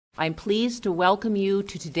I'm pleased to welcome you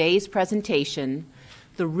to today's presentation,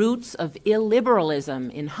 The Roots of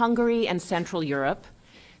Illiberalism in Hungary and Central Europe,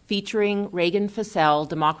 featuring Reagan Fasel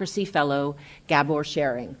Democracy Fellow Gabor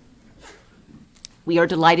Schering. We are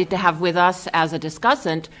delighted to have with us as a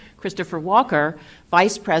discussant Christopher Walker,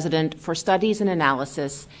 Vice President for Studies and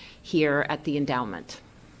Analysis here at the Endowment.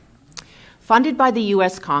 Funded by the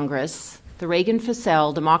U.S. Congress, the Reagan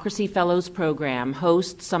Fasel Democracy Fellows Program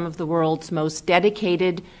hosts some of the world's most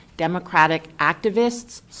dedicated democratic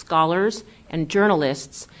activists, scholars, and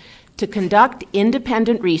journalists to conduct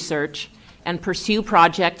independent research and pursue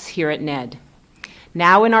projects here at NED.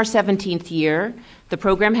 Now in our 17th year, the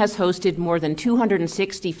program has hosted more than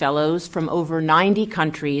 260 fellows from over 90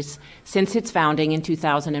 countries since its founding in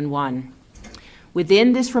 2001.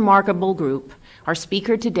 Within this remarkable group, our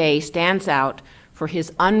speaker today stands out for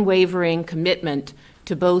his unwavering commitment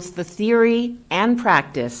to both the theory and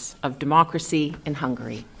practice of democracy in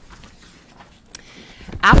Hungary.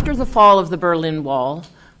 After the fall of the Berlin Wall,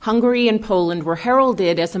 Hungary and Poland were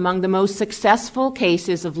heralded as among the most successful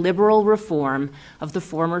cases of liberal reform of the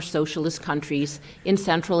former socialist countries in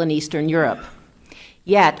Central and Eastern Europe.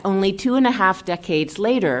 Yet, only 2.5 decades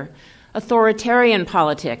later, authoritarian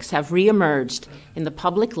politics have reemerged in the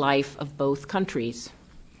public life of both countries.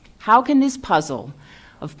 How can this puzzle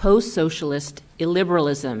of post-socialist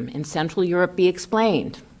illiberalism in Central Europe be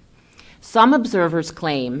explained? Some observers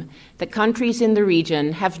claim that countries in the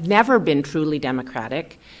region have never been truly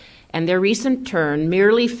democratic, and their recent turn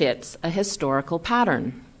merely fits a historical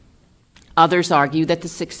pattern. Others argue that the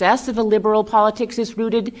success of illiberal politics is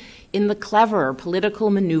rooted in the clever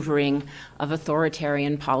political maneuvering of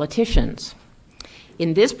authoritarian politicians.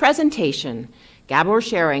 In this presentation, Gabor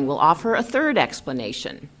Schering will offer a third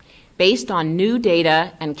explanation. Based on new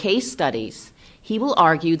data and case studies, he will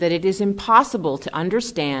argue that it is impossible to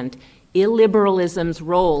understand illiberalism's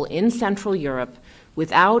role in Central Europe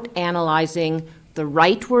without analyzing the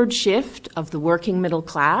rightward shift of the working middle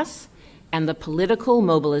class and the political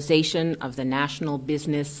mobilization of the national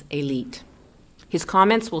business elite. His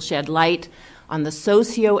comments will shed light on the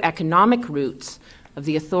socio-economic roots of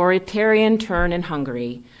the authoritarian turn in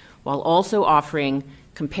Hungary, while also offering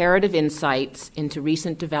comparative insights into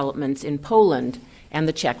recent developments in Poland and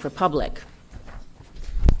the Czech Republic.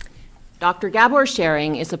 Dr. Gabor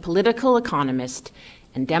Schering is a political economist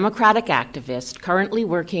and democratic activist currently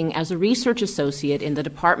working as a research associate in the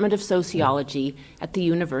Department of Sociology at the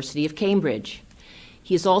University of Cambridge.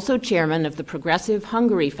 He is also chairman of the Progressive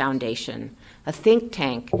Hungary Foundation, a think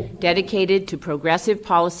tank dedicated to progressive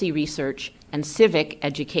policy research and civic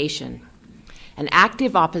education. An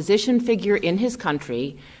active opposition figure in his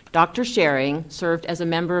country, Dr. Schering served as a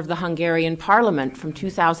member of the Hungarian parliament from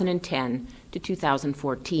 2010 to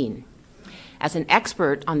 2014. As an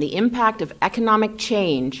expert on the impact of economic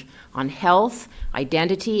change on health,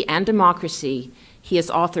 identity, and democracy, he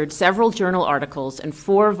has authored several journal articles and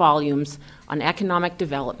 4 volumes on economic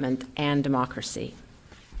development and democracy.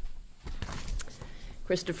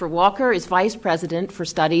 Christopher Walker is Vice President for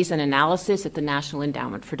Studies and Analysis at the National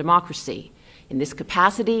Endowment for Democracy. In this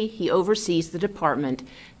capacity, he oversees the department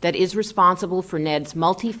that is responsible for NED's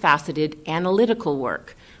multifaceted analytical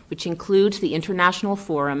work, which includes the International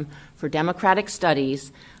Forum for Democratic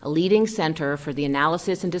Studies, a leading center for the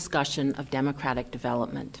analysis and discussion of democratic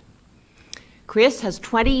development. Chris has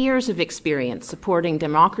 20 years of experience supporting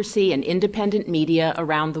democracy and independent media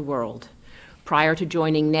around the world. Prior to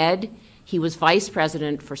joining NED, he was Vice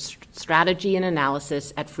President for Strategy and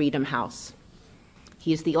Analysis at Freedom House.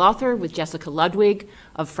 He is the author, with Jessica Ludwig,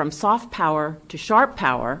 of From Soft Power to Sharp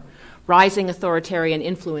Power, Rising Authoritarian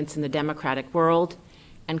Influence in the Democratic World,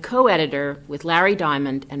 and co-editor with Larry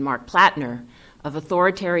Diamond and Mark Plattner of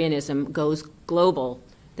Authoritarianism Goes Global,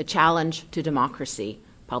 The Challenge to Democracy,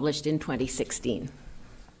 published in 2016.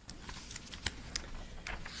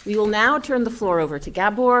 We will now turn the floor over to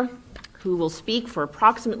Gabor, who will speak for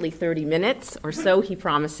approximately 30 minutes, or so he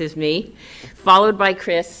promises me, followed by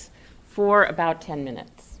Chris for about 10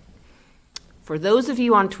 minutes. For those of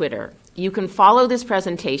you on Twitter, you can follow this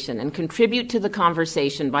presentation and contribute to the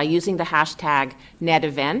conversation by using the hashtag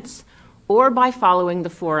NEDEvents or by following the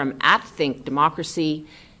forum @ThinkDemocracy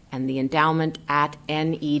and the endowment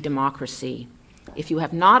 @NEDemocracy. If you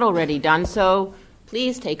have not already done so,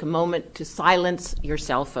 please take a moment to silence your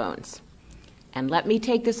cell phones. And let me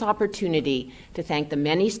take this opportunity to thank the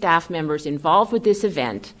many staff members involved with this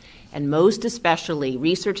event, and most especially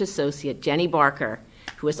Research Associate Jenny Barker,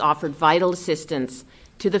 who has offered vital assistance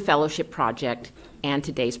to the fellowship project and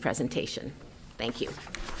today's presentation. Thank you.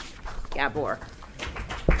 Gabor.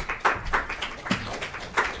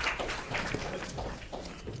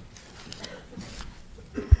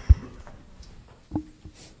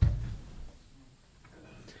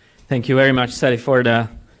 Thank you very much, Sally, for the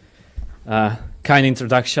kind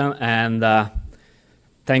introduction, and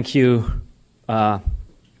thank you for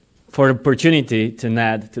the opportunity to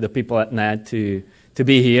NED, to the people at NED, to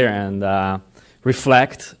be here and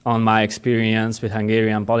reflect on my experience with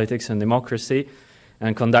Hungarian politics and democracy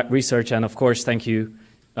and conduct research. And of course, thank you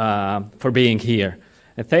for being here.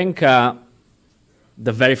 I think the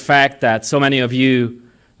very fact that so many of you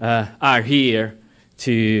are here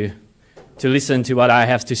to listen to what I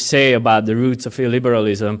have to say about the roots of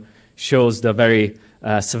illiberalism shows the very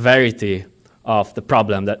severity of the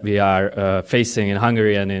problem that we are facing in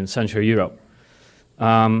Hungary and in Central Europe.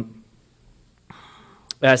 As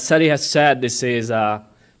Sally has said, this is a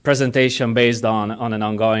presentation based on an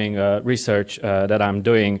ongoing research that I'm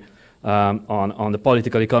doing on the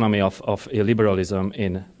political economy of illiberalism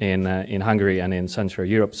in Hungary and in Central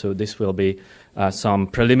Europe. So this will be some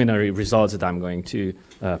preliminary results that I'm going to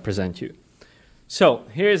present you. So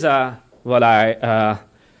here's what I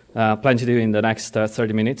plan to do in the next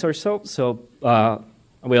 30 minutes or so. So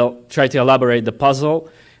we'll try to elaborate the puzzle.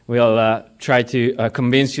 We'll try to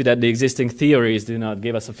convince you that the existing theories do not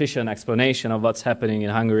give a sufficient explanation of what's happening in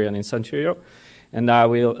Hungary and in Central Europe. And I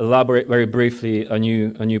will elaborate very briefly a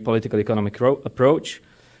new political economic approach,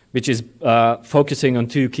 which is focusing on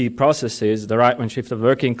two key processes: the right-wing shift of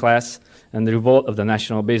working class and the revolt of the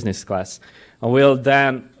national business class. I will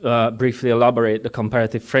then briefly elaborate the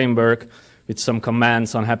comparative framework with some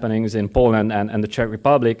comments on happenings in Poland and the Czech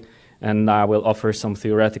Republic, and I will offer some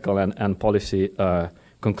theoretical and policy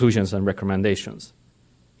conclusions and recommendations.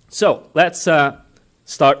 So let's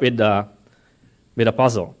start with a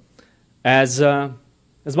puzzle. As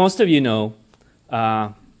most of you know,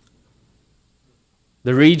 the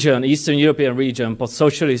region, Eastern European region,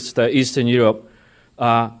 post-socialist Eastern Europe,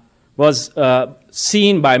 was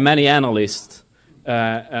seen by many analysts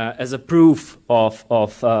as a proof of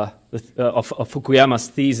Fukuyama's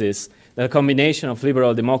thesis that a combination of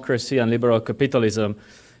liberal democracy and liberal capitalism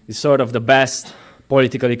is sort of the best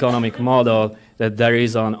political economic model that there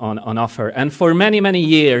is on offer. And for many, many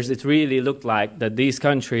years, it really looked like that these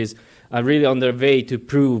countries are really on their way to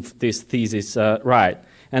prove this thesis right.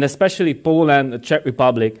 And especially Poland, the Czech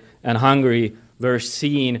Republic, and Hungary were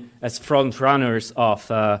seen as front runners of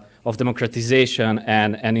democratization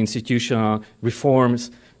and institutional reforms.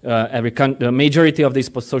 The majority of these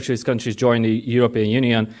post-socialist countries joined the European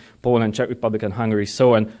Union, Poland, Czech Republic, and Hungary.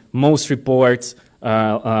 So, and most reports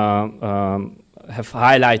have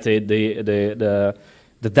highlighted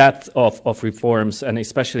the depth of reforms, and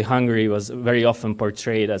especially Hungary was very often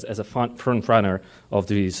portrayed as a front runner of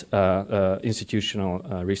these institutional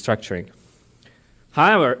restructuring.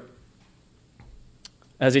 However,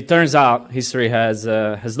 as it turns out, history has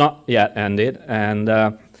not yet ended, and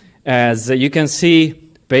as you can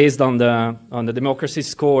see, based on the democracy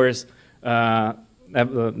scores, the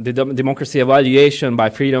democracy evaluation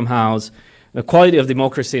by Freedom House, the quality of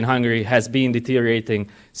democracy in Hungary has been deteriorating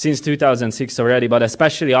since 2006 already, but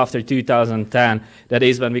especially after 2010, that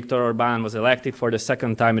is when Viktor Orbán was elected for the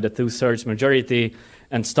second time with a two-thirds majority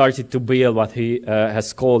and started to build what he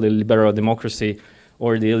has called a liberal democracy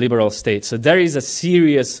or the liberal state. So there is a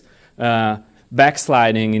serious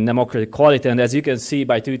backsliding in democratic quality, and as you can see,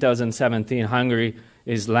 by 2017, Hungary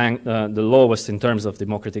is the lowest in terms of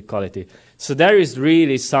democratic quality. So there is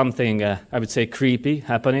really something, I would say, creepy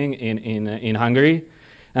happening in Hungary.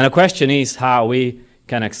 And the question is how we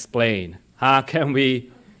can explain, how can we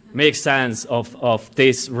make sense of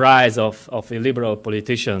this rise of illiberal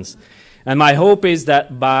politicians. And my hope is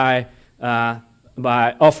that by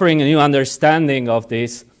offering a new understanding of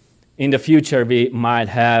this, in the future we might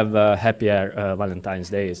have happier Valentine's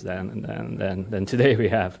Days than today we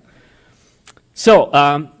have. So,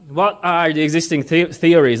 what are the existing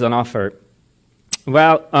theories on offer?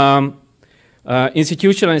 Well,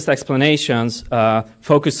 institutionalist explanations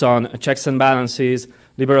focus on checks and balances,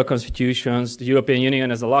 liberal constitutions, the European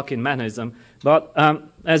Union as a lock-in mechanism. But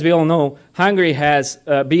as we all know, Hungary has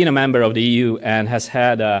been a member of the EU and has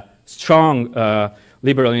had strong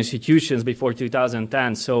liberal institutions before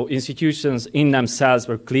 2010. So institutions in themselves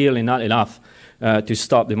were clearly not enough to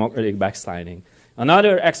stop democratic backsliding.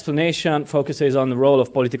 Another explanation focuses on the role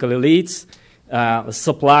of political elites, the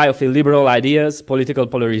supply of illiberal ideas, political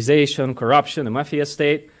polarization, corruption, the mafia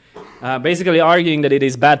state, basically arguing that it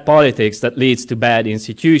is bad politics that leads to bad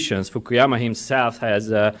institutions. Fukuyama himself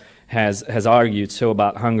has argued so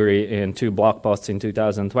about Hungary in 2 blog posts in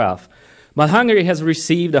 2012. But Hungary has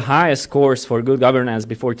received the highest scores for good governance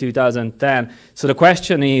before 2010. So the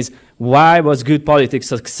question is, why was good politics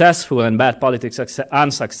successful and bad politics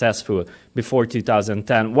unsuccessful before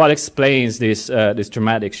 2010? What explains this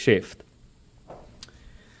dramatic shift?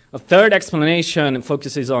 A third explanation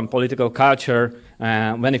focuses on political culture.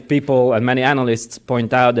 Many people and many analysts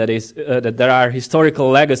point out that, that there are historical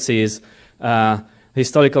legacies of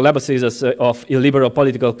illiberal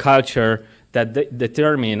political culture that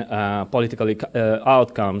determine political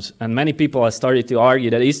outcomes. And many people have started to argue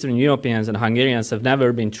that Eastern Europeans and Hungarians have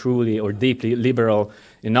never been truly or deeply liberal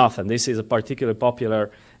enough. And this is a particularly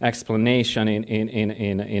popular explanation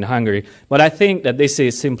in Hungary. But I think that this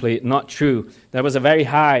is simply not true. There was a very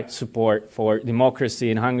high support for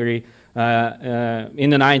democracy in Hungary in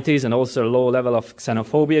the 90s, and also a low level of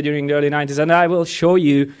xenophobia during the early 90s. And I will show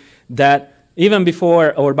you that even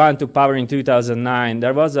before Orbán took power in 2009,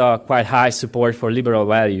 there was a quite high support for liberal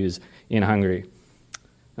values in Hungary.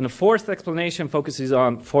 And the fourth explanation focuses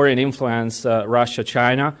on foreign influence, Russia,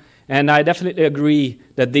 China. And I definitely agree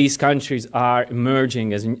that these countries are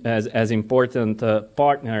emerging as important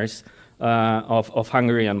partners of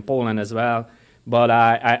Hungary and Poland as well. But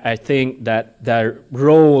I think that their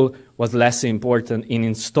role was less important in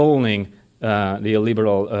installing the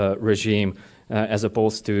illiberal regime as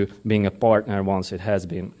opposed to being a partner once it has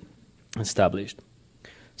been established.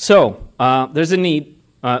 So there's a need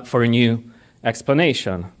for a new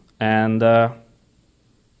explanation. And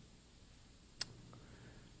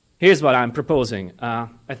here's what I'm proposing.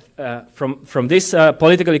 From this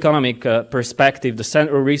political economic perspective, the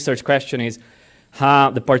central research question is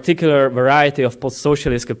how the particular variety of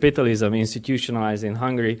post-socialist capitalism institutionalized in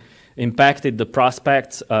Hungary impacted the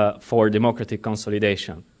prospects for democratic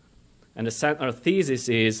consolidation. And the central thesis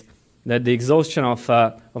is that the exhaustion of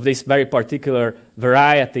this very particular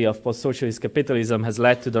variety of post-socialist capitalism has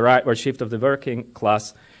led to the rightward shift of the working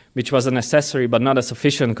class, which was a necessary but not a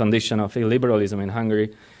sufficient condition of illiberalism in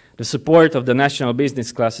Hungary. The support of the national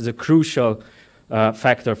business class is a crucial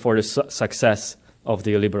factor for the success of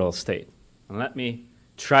the illiberal state. And let me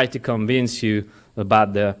try to convince you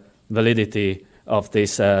about the validity of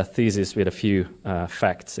this thesis with a few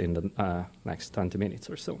facts in the next 20 minutes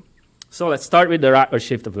or so. So let's start with the rightward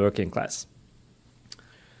shift of the working class.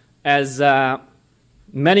 As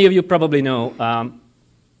many of you probably know,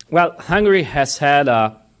 well, Hungary has had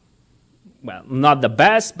well, not the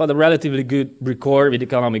best, but a relatively good record with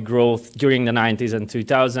economic growth during the 90s and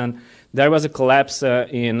 2000. There was a collapse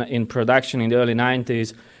in production in the early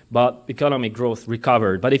 90s, but economic growth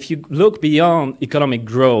recovered. But if you look beyond economic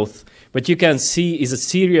growth, what you can see is a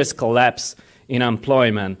serious collapse in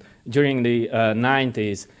employment during the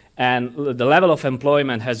 90s. And the level of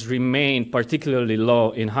employment has remained particularly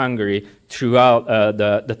low in Hungary throughout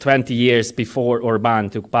the 20 years before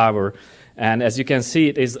Orbán took power. And as you can see,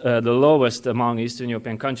 it is the lowest among Eastern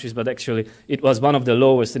European countries, but actually it was one of the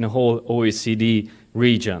lowest in the whole OECD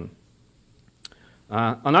region.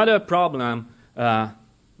 Another problem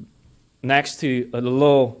next to the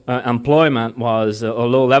low employment was a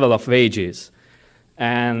low level of wages.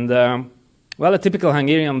 And well, a typical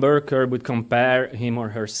Hungarian worker would compare him or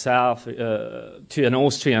herself to an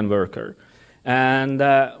Austrian worker. And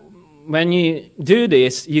when you do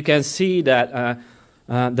this, you can see that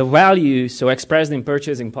the value, so expressed in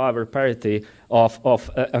purchasing power parity, of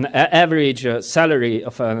an average salary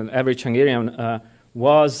of an average Hungarian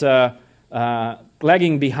was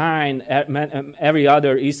lagging behind every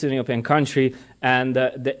other Eastern European country, and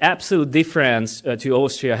the absolute difference to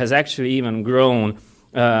Austria has actually even grown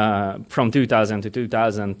from 2000 to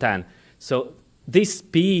 2010. So this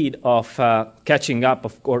speed of catching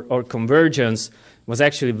up or convergence was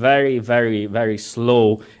actually very, very, very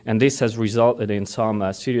slow, and this has resulted in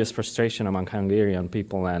some serious frustration among Hungarian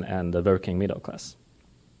people and the working middle class.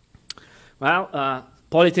 Well,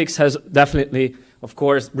 politics has definitely, of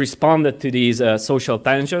course, responded to these social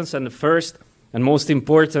tensions, and the first and most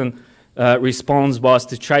important response was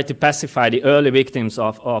to try to pacify the early victims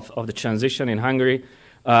of the transition in Hungary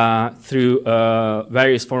through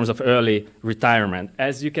various forms of early retirement.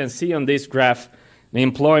 As you can see on this graph, the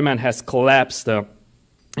employment has collapsed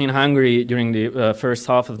in Hungary during the first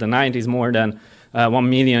half of the 90s. More than 1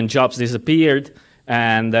 million jobs disappeared,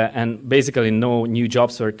 and basically no new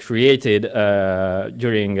jobs were created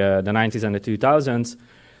during the 90s and the 2000s.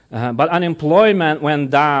 But unemployment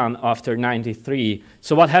went down after 93.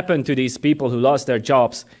 So what happened to these people who lost their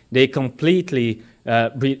jobs? They completely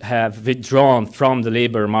have withdrawn from the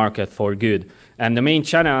labor market for good. And the main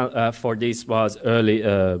channel for this was early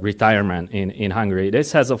retirement in Hungary.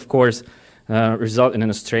 This has, of course, resulted in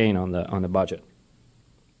a strain on the budget.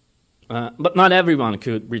 But not everyone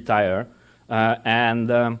could retire.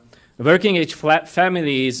 And working-age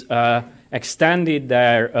families extended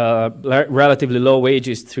their relatively low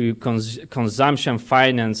wages through consumption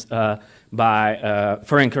finance by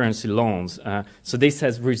foreign currency loans. So this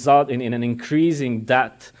has resulted in an increasing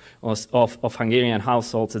debt of Hungarian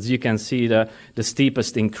households. As you can see, the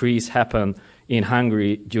steepest increase happened in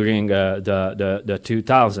Hungary during the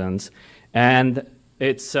 2000s. And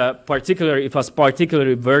it was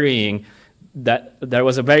particularly worrying that there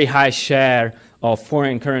was a very high share of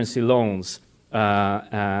foreign currency loans,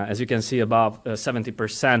 as you can see, above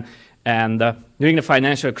 70%. And during the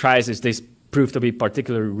financial crisis, this proved to be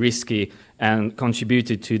particularly risky and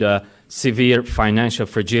contributed to the severe financial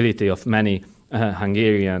fragility of many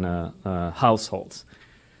Hungarian households.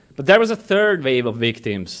 But there was a third wave of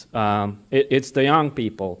victims. It's the young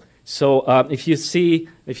people. So if you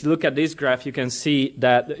look at this graph, you can see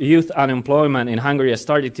that youth unemployment in Hungary has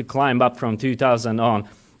started to climb up from 2000 on,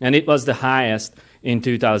 and it was the highest in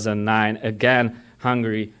 2009. Again,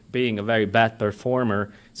 Hungary being a very bad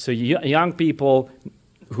performer. So young people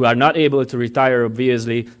who are not able to retire,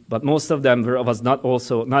 obviously, but most of them was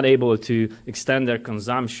not able to extend their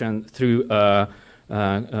consumption through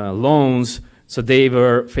loans. So they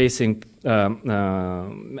were facing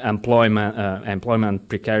employment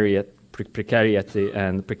precarity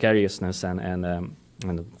and precariousness and a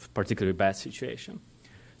particularly bad situation.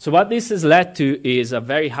 So what this has led to is a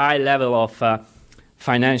very high level of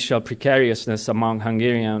financial precariousness among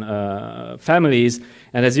Hungarian families.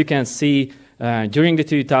 And as you can see, during the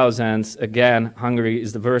 2000s, again, Hungary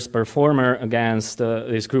is the worst performer against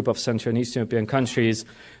this group of Central and Eastern European countries,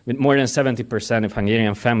 with more than 70% of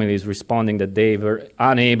Hungarian families responding that they were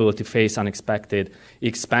unable to face unexpected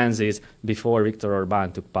expenses before Viktor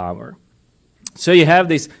Orbán took power. So you have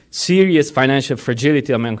this serious financial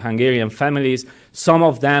fragility among Hungarian families. Some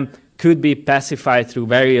of them could be pacified through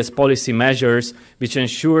various policy measures which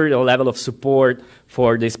ensure the level of support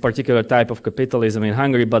for this particular type of capitalism in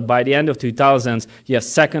Hungary. But by the end of 2000s, you have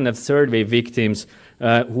second and third wave victims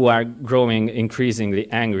who are growing increasingly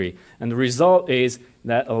angry. And the result is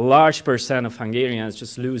that a large percent of Hungarians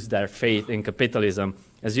just lose their faith in capitalism.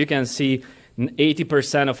 As you can see,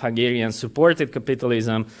 80% of Hungarians supported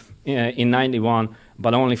capitalism in 91,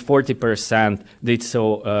 but only 40% did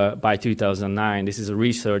so by 2009. This is a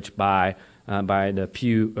research by the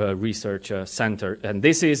Pew Research Center. And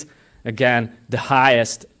this is, again, the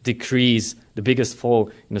highest decrease, the biggest fall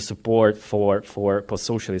in the support for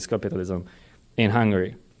post-socialist capitalism in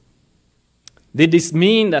Hungary. Did this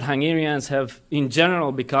mean that Hungarians have, in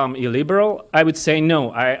general, become illiberal? I would say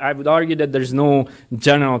no. I would argue that there's no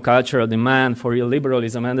general cultural demand for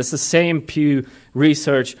illiberalism, and it's the same Pew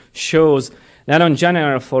research shows that, in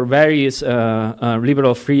general, for various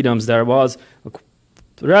liberal freedoms, there was a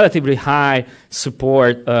relatively high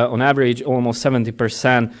support. On average, almost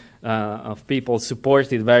 70% of people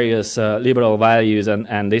supported various liberal values,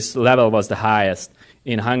 and this level was the highest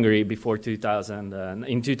in Hungary before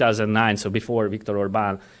in 2009, so before Viktor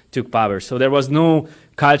Orbán took power. So there was no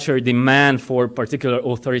cultural demand for particular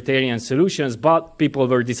authoritarian solutions, but people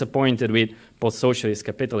were disappointed with post-socialist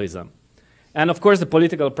capitalism. And of course, the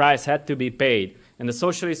political price had to be paid. And the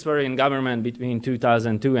socialists were in government between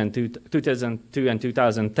 2002 and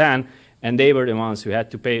 2010, and they were the ones who had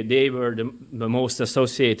to pay. They were the most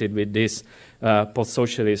associated with this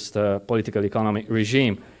post-socialist political economic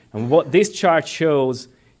regime. And what this chart shows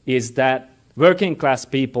is that working class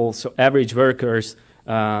people, so average workers,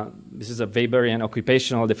 this is a Weberian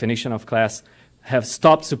occupational definition of class, have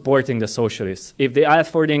stopped supporting the socialists. If the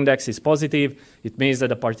Alford index is positive, it means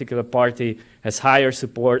that a particular party has higher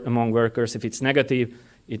support among workers. If it's negative,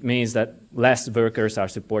 it means that less workers are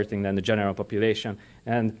supporting than the general population.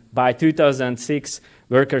 And by 2006,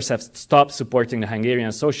 workers have stopped supporting the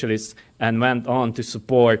Hungarian socialists and went on to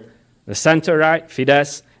support the center-right,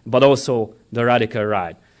 Fidesz, but also the radical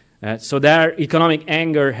right. So their economic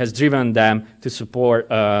anger has driven them to support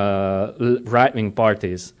right-wing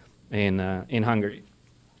parties in Hungary.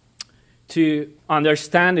 To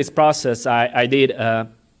understand this process, I did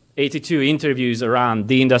 82 interviews around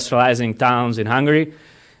deindustrializing towns in Hungary.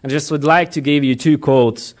 I just would like to give you two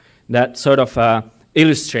quotes that sort of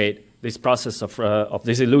illustrate this process of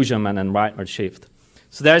disillusionment and rightward shift.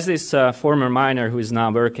 So there's this former miner who is now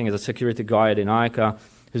working as a security guard in ICA,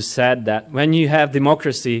 who said that when you have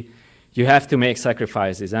democracy, you have to make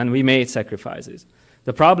sacrifices, and we made sacrifices.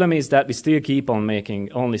 The problem is that we still keep on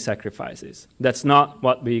making only sacrifices. That's not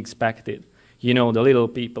what we expected. You know, the little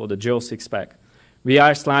people, the Joe Sixpack. We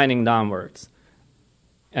are sliding downwards.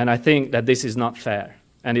 And I think that this is not fair,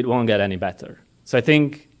 and it won't get any better. So I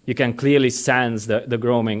think you can clearly sense the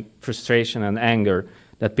growing frustration and anger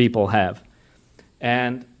that people have.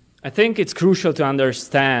 And I think it's crucial to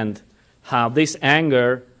understand how this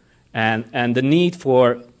anger and the need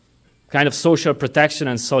for kind of social protection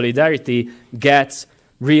and solidarity gets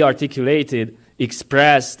re-articulated,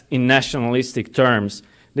 expressed in nationalistic terms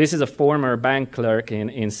This is a former bank clerk in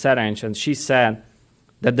Szerencs, and she said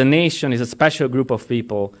that the nation is a special group of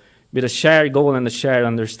people with a shared goal and a shared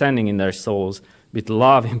understanding in their souls, with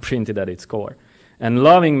love imprinted at its core. And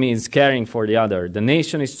loving means caring for the other. The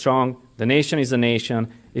nation is strong. The nation is a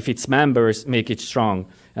nation if its members make it strong,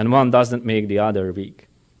 and one doesn't make the other weak.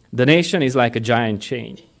 The nation is like a giant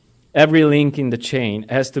chain. Every link in the chain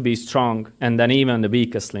has to be strong, and then even the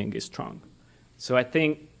weakest link is strong. So I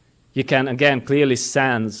think you can, again, clearly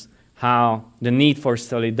sense how the need for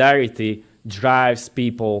solidarity drives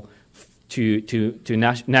people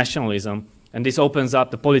to nationalism, and this opens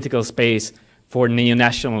up the political space for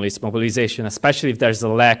neo-nationalist mobilization, especially if there's a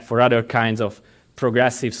lack for other kinds of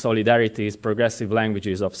progressive solidarities, progressive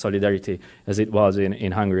languages of solidarity, as it was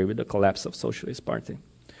in Hungary with the collapse of Socialist Party.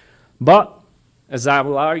 But, as I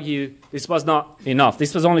will argue, this was not enough.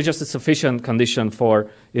 This was only just a sufficient condition for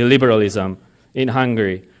illiberalism in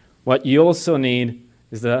Hungary. What you also need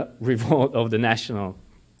is the revolt of the national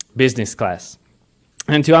business class.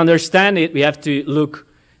 And to understand it, we have to look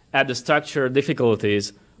at the structural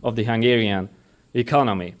difficulties of the Hungarian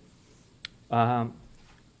economy.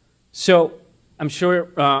 So I'm sure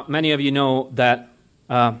many of you know that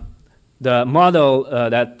the model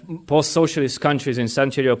that post-socialist countries in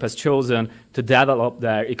Central Europe has chosen to develop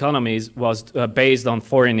their economies was based on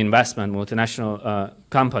foreign investment, multinational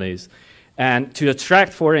companies. And to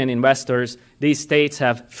attract foreign investors, these states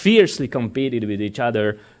have fiercely competed with each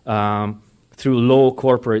other through low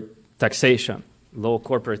corporate taxation, low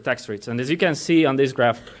corporate tax rates. And as you can see on this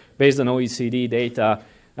graph, based on OECD data,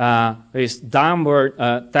 this downward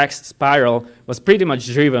tax spiral was pretty much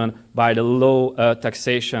driven by the low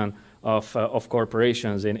taxation of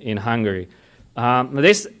corporations in Hungary.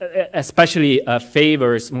 This especially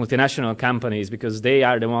favors multinational companies because they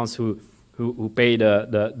are the ones who pay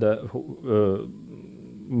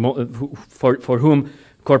for whom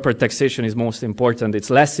corporate taxation is most important.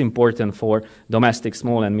 It's less important for domestic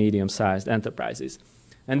small and medium-sized enterprises.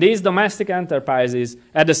 And these domestic enterprises,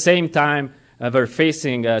 at the same time, were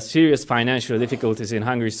facing serious financial difficulties in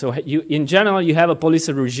Hungary. So in general, you have a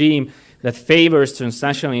policy regime that favors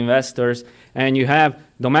transnational investors, and you have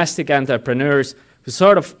domestic entrepreneurs who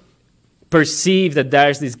sort of perceive that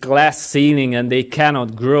there's this glass ceiling and they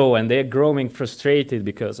cannot grow, and they're growing frustrated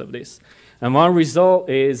because of this. And one result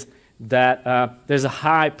is that there's a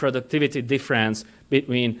high productivity difference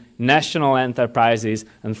between national enterprises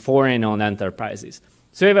and foreign-owned enterprises.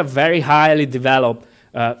 So you have a very highly developed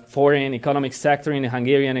foreign economic sector in the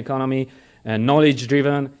Hungarian economy,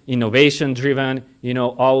 knowledge-driven, innovation-driven, you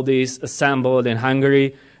know, all these assembled in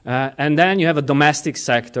Hungary. And then you have a domestic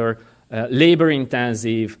sector,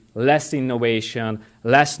 labor-intensive, less innovation,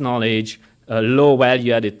 less knowledge, low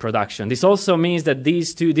value-added production. This also means that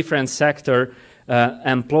these two different sectors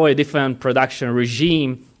employ different production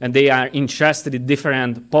regime, and they are interested in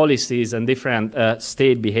different policies and different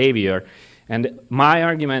state behavior. And my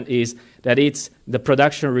argument is that it's the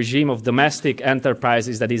production regime of domestic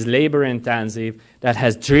enterprises that is labor-intensive that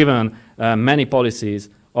has driven many policies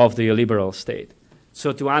of the liberal state.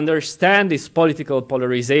 So to understand this political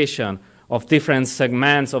polarization of different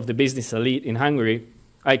segments of the business elite in Hungary,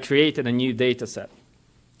 I created a new data set.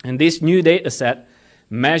 And this new data set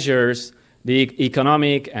measures the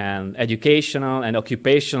economic and educational and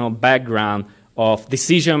occupational background of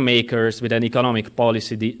decision makers with an economic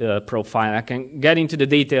policy profile. I can get into the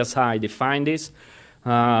details how I define this,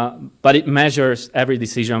 but it measures every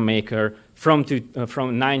decision maker from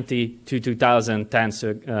 90 to 2010,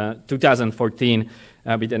 so 2014,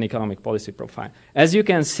 with an economic policy profile. As you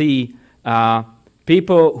can see,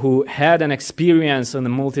 people who had an experience in the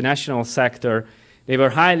multinational sector, they were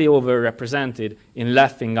highly overrepresented in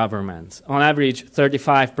left-wing governments. On average,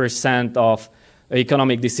 35% of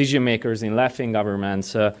economic decision makers in left-wing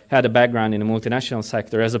governments had a background in the multinational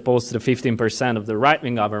sector, as opposed to the 15% of the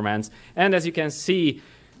right-wing governments. And as you can see,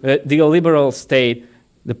 the liberal state,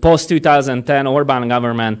 the post-2010 Orbán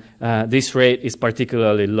government, this rate is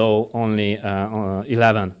particularly low, only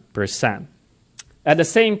 11%. At the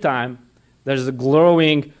same time, there's a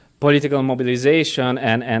growing political mobilization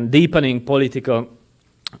and deepening political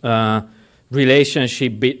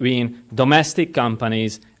relationship between domestic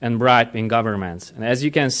companies and right-wing governments. And as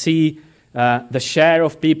you can see, the share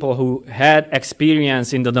of people who had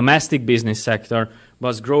experience in the domestic business sector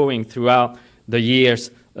was growing throughout the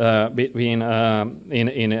years between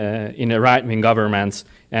in the right-wing governments,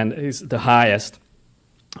 and is the highest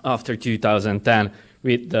after 2010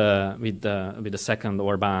 with the second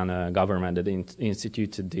Orbán government that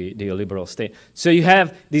instituted the liberal state. So you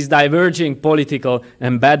have this diverging political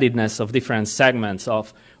embeddedness of different segments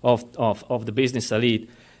of the business elite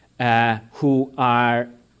who are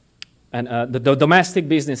And the domestic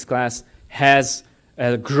business class has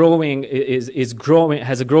has a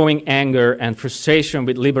growing anger and frustration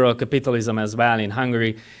with liberal capitalism as well in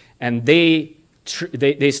Hungary, and they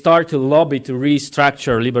start to lobby to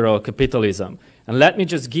restructure liberal capitalism. And let me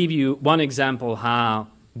just give you one example how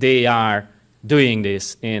they are doing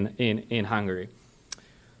this in Hungary.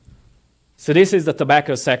 So this is the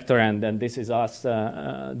tobacco sector, and then this is us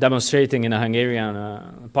demonstrating in a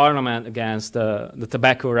Hungarian parliament against the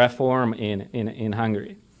tobacco reform in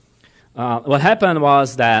Hungary. What happened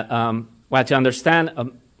was that, well, to understand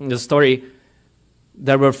the story,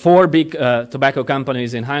 there were 4 big tobacco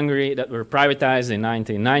companies in Hungary that were privatized in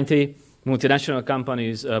 1990. Multinational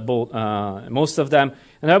companies bought most of them,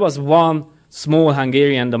 and there was one small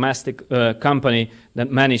Hungarian domestic company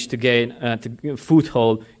that managed to gain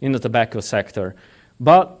foothold in the tobacco sector.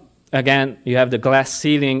 But again, you have the glass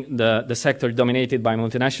ceiling, the sector dominated by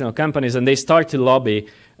multinational companies, and they start to lobby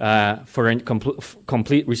for a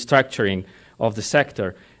complete restructuring of the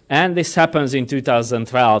sector. And this happens in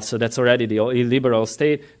 2012, so that's already the illiberal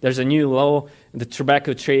state. There's a new law, the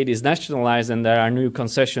tobacco trade is nationalized, and there are new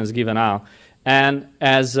concessions given out. And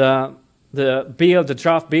as the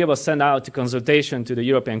draft bill was sent out to consultation to the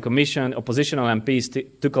European Commission, oppositional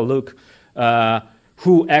MPs took a look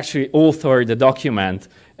who actually authored the document.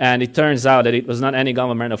 And it turns out that it was not any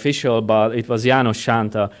government official, but it was János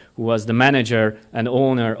Sánta, who was the manager and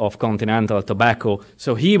owner of Continental Tobacco.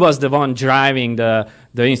 So he was the one driving the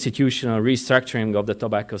institutional restructuring of the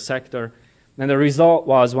tobacco sector. And the result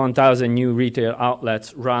was 1,000 new retail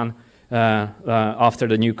outlets run after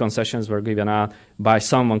the new concessions were given out by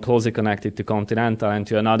someone closely connected to Continental and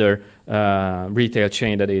to another retail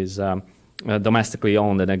chain that is domestically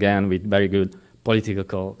owned, and again with very good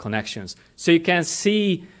political connections. So you can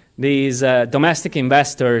see these domestic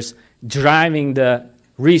investors driving the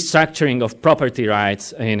restructuring of property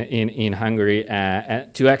rights in Hungary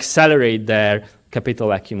to accelerate their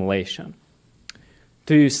capital accumulation.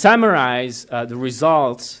 To summarize the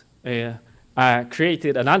results, I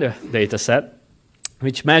created another data set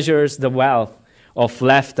which measures the wealth of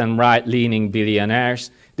left and right-leaning billionaires.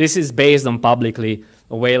 This is based on publicly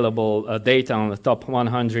available data on the top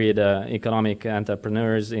 100 economic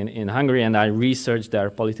entrepreneurs in Hungary, and I researched their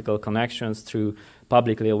political connections through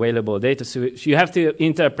publicly available data. So you have to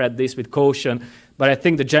interpret this with caution, but I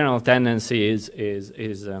think the general tendency is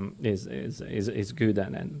good,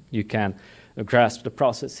 and you can grasp the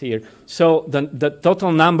process here. So the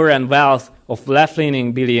total number and wealth of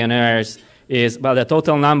left-leaning billionaires is, well, the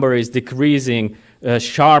total number is decreasing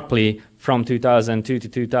sharply from 2002 to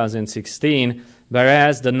 2016,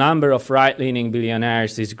 whereas the number of right-leaning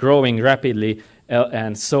billionaires is growing rapidly,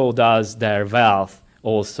 and so does their wealth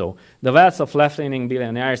also. The wealth of left-leaning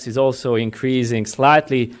billionaires is also increasing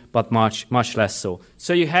slightly, but much less so.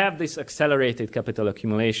 So you have this accelerated capital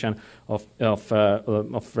accumulation of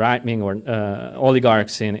right-wing or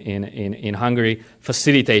oligarchs in Hungary,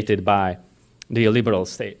 facilitated by the illiberal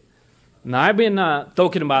state. Now, I've been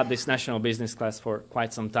talking about this national business class for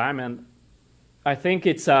quite some time, and I think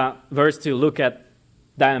it's worth to look at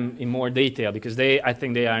them in more detail, because I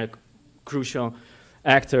think they are a crucial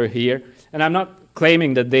actor here. And I'm not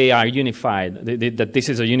claiming that they are unified, that this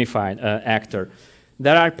is a unified actor.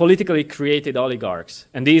 There are politically created oligarchs,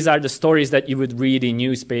 and these are the stories that you would read in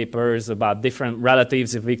newspapers about different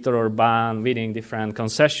relatives of Viktor Orbán winning different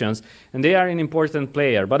concessions, and they are an important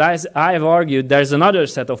player. But as I have argued, there's another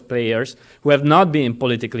set of players who have not been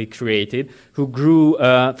politically created, who grew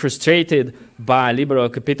frustrated by liberal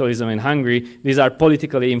capitalism in Hungary. These are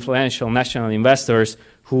politically influential national investors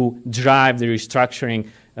who drive the restructuring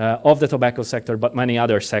of the tobacco sector, but many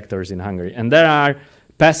other sectors in Hungary. And there are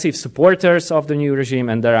passive supporters of the new regime,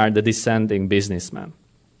 and there are the dissenting businessmen,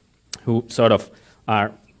 who sort of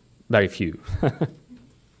are very few.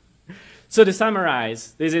 So to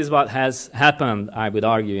summarize, this is what has happened, I would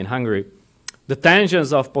argue, in Hungary. The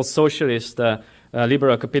tensions of post-socialist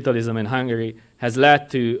liberal capitalism in Hungary has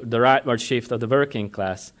led to the rightward shift of the working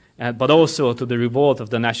class, but also to the revolt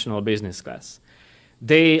of the national business class.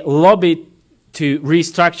 They lobbied to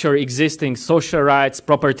restructure existing social rights,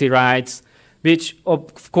 property rights, which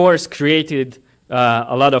of course created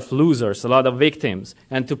a lot of losers, a lot of victims.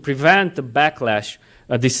 And to prevent the backlash,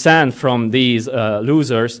 a descent from these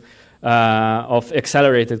losers of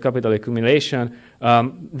accelerated capital accumulation,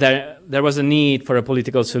 there was a need for a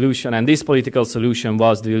political solution, and this political solution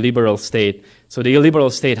was the illiberal state. So the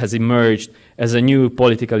illiberal state has emerged as a new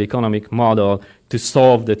political economic model to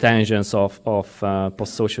solve the tensions of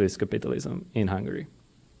post-socialist capitalism in Hungary.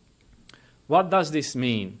 What does this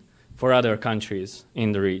mean for other countries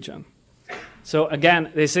in the region? So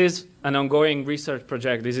again, this is an ongoing research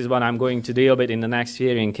project. This is what I'm going to deal with in the next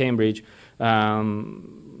year in Cambridge.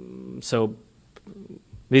 So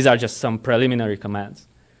these are just some preliminary comments.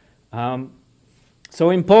 So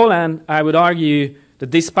in Poland, I would argue that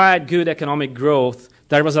despite good economic growth,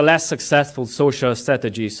 there was a less successful social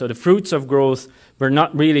strategy. So the fruits of growth were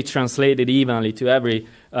not really translated evenly to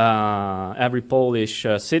every Polish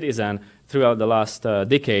citizen throughout the last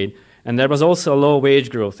decade. And there was also low wage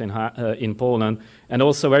growth in Poland, and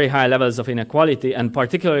also very high levels of inequality, and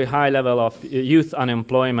particularly high level of youth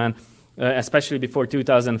unemployment, especially before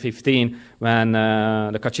 2015, when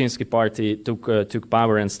the Kaczynski party took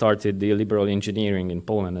power and started the liberal engineering in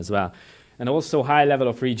Poland as well. And also high level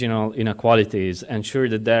of regional inequalities ensure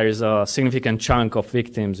that there is a significant chunk of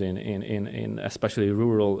victims in especially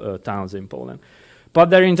rural towns in Poland. But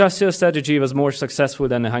their industrial strategy was more successful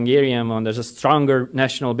than the Hungarian one. There's a stronger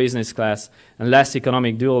national business class and less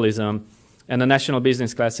economic dualism, and the national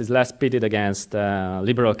business class is less pitted against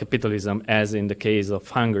liberal capitalism, as in the case of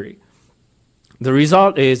Hungary. The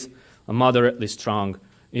result is a moderately strong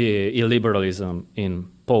illiberalism in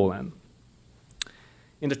Poland.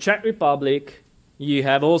 In the Czech Republic, you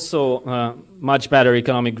have also much better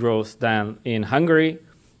economic growth than in Hungary,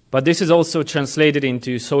 but this is also translated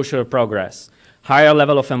into social progress. Higher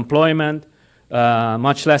level of employment,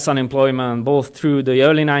 much less unemployment, both through the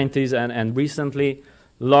early 90s and recently,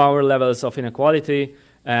 lower levels of inequality,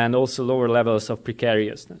 and also lower levels of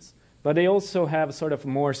precariousness. But they also have sort of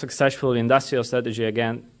more successful industrial strategy,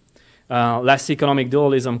 again, less economic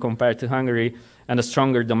dualism compared to Hungary, and a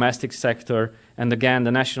stronger domestic sector. And again,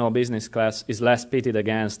 the national business class is less pitted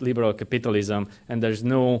against liberal capitalism, and there's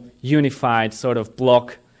no unified sort of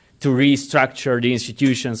bloc to restructure the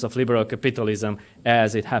institutions of liberal capitalism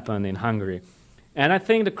as it happened in Hungary. And I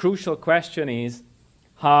think the crucial question is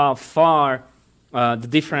how far the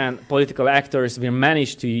different political actors will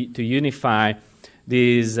manage to unify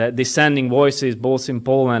these dissenting voices both in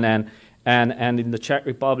Poland and in the Czech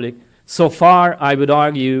Republic. So far, I would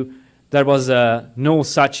argue there was no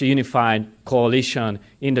such unified coalition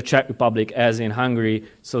in the Czech Republic as in Hungary,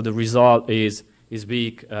 so the result is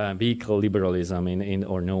weak liberalism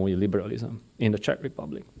or no illiberalism in the Czech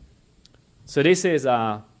Republic. So this is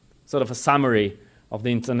sort of a summary of the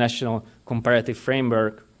international comparative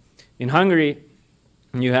framework. In Hungary,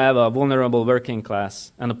 you have a vulnerable working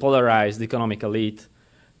class and a polarized economic elite,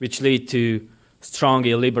 which lead to strong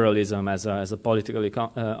illiberalism as a political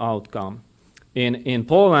outcome. In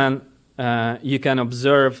Poland, you can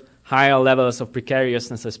observe higher levels of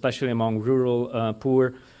precariousness, especially among rural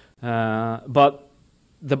poor, but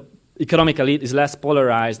the economic elite is less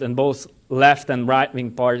polarized, and both left and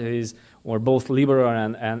right-wing parties, or both liberal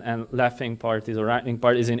and left-wing parties or right-wing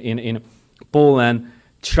parties in Poland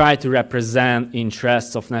try to represent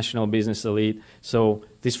interests of national business elite. So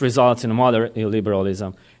this results in a moderate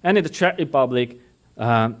illiberalism. And in the Czech Republic,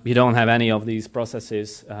 you don't have any of these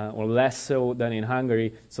processes, or less so than in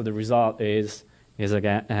Hungary. So the result is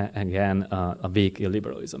again a big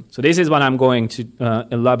illiberalism. So this is what I'm going to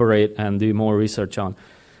elaborate and do more research on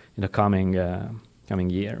in the coming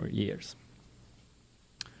years.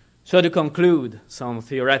 So to conclude, some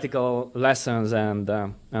theoretical lessons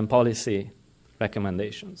and policy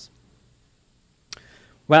recommendations.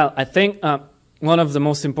 Well, I think one of the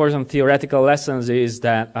most important theoretical lessons is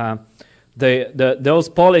that those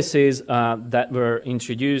policies that were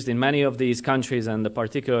introduced in many of these countries, and the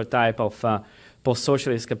particular type of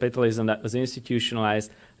post-socialist capitalism that was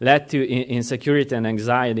institutionalized, led to insecurity and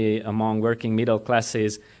anxiety among working middle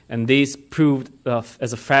classes, and these proved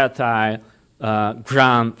as a fertile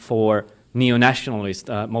ground for neo-nationalist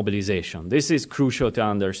mobilization. This is crucial to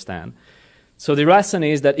understand. So the lesson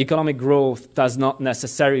is that economic growth does not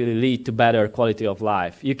necessarily lead to better quality of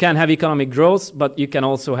life. You can have economic growth, but you can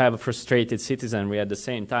also have a frustrated citizenry at the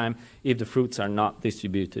same time if the fruits are not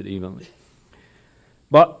distributed evenly.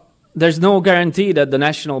 But there's no guarantee that the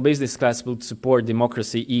national business class will support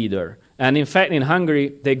democracy either. And in fact, in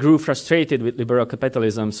Hungary, they grew frustrated with liberal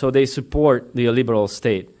capitalism, so they support the illiberal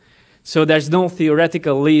state. So there's no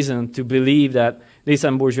theoretical reason to believe that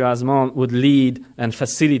Lissenbourgeoisement would lead and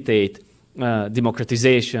facilitate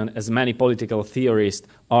democratization, as many political theorists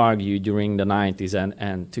argued during the 90s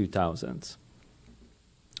and 2000s.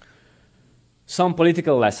 Some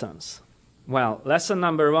political lessons. Well, lesson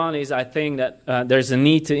number one is I think that there's a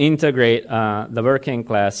need to integrate the working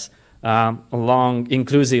class along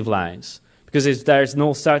inclusive lines. Because if there's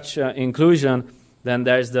no such inclusion, then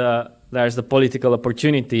there's the political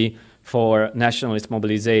opportunity for nationalist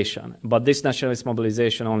mobilization. But this nationalist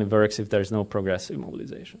mobilization only works if there's no progressive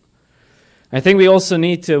mobilization. I think we also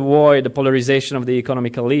need to avoid the polarization of the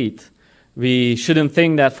economic elite. we shouldn't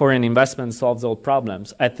think that foreign investment solves all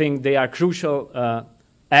problems. I think they are crucial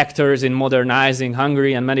actors in modernizing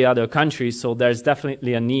Hungary and many other countries, so there's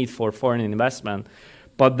definitely a need for foreign investment.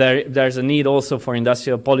 But there's a need also for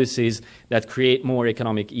industrial policies that create more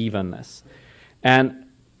economic evenness. And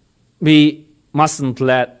we mustn't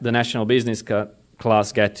let the national business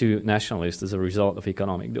class get too nationalist as a result of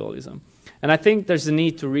economic dualism. And I think there's a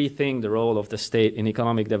need to rethink the role of the state in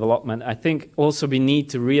economic development. I think also we need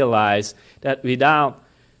to realize that without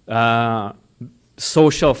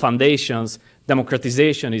social foundations,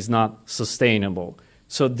 democratization is not sustainable.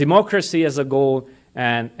 So democracy as a goal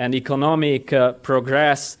and economic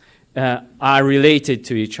progress are related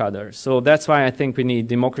to each other. So that's why I think we need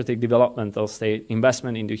democratic development of state,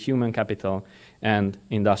 investment into human capital and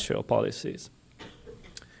industrial policies.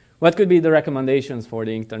 What could be the recommendations for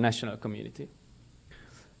the international community?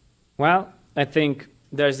 Well, I think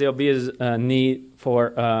there's the obvious need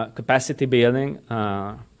for capacity building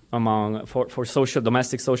for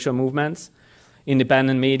domestic social movements.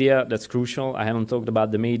 Independent media, that's crucial. I haven't talked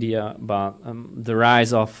about the media, but the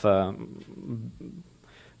rise of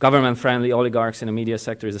government-friendly oligarchs in the media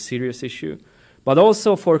sector is a serious issue. But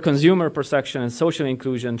also for consumer protection and social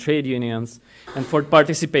inclusion, trade unions, and for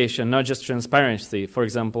participation, not just transparency, for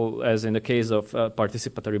example, as in the case of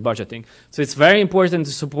participatory budgeting. So it's very important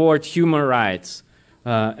to support human rights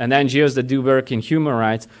and NGOs that do work in human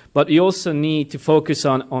rights, but we also need to focus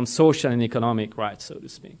on social and economic rights, so to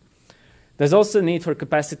speak. There's also a need for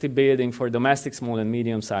capacity building for domestic small and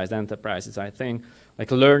medium-sized enterprises, I think, like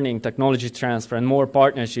learning, technology transfer, and more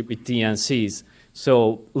partnership with TNCs.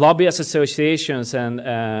 So lobbyist associations and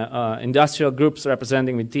industrial groups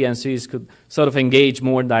representing with TNCs could sort of engage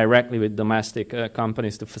more directly with domestic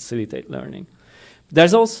companies to facilitate learning.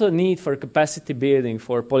 There's also a need for capacity building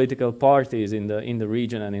for political parties in the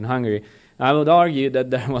region and in Hungary. I would argue that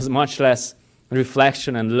there was much less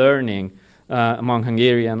reflection and learning among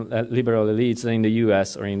Hungarian liberal elites than in the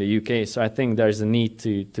US or in the UK. So I think there's a need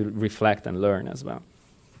to reflect and learn as well.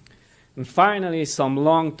 And finally, some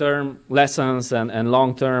long-term lessons and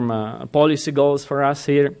long-term policy goals for us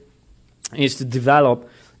here is to develop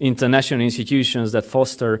international institutions that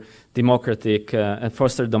foster democratic and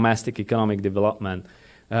foster domestic economic development.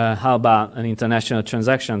 How about an international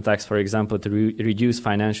transaction tax, for example, to reduce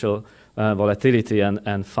financial volatility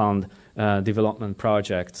and fund development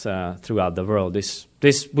projects throughout the world? This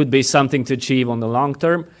would be something to achieve on the long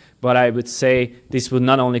term, but I would say this would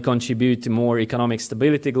not only contribute to more economic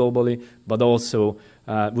stability globally, but also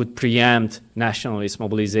would preempt nationalist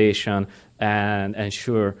mobilization and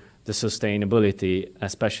ensure the sustainability,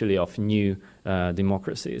 especially of new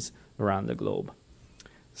democracies around the globe.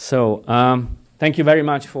 So thank you very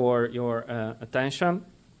much for your attention.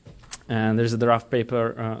 And there's a draft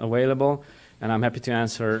paper available. And I'm happy to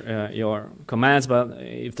answer your comments, but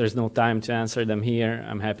if there's no time to answer them here,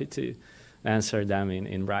 I'm happy to answer them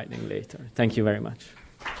in writing later. Thank you very much.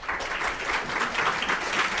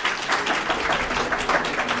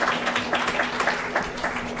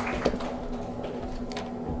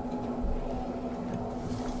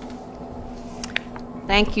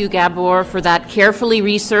 Thank you, Gabor, for that carefully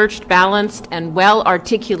researched, balanced, and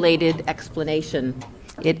well-articulated explanation.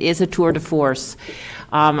 It is a tour de force.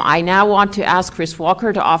 I now want to ask Chris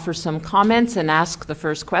Walker to offer some comments and ask the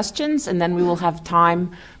first questions, and then we will have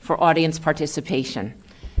time for audience participation.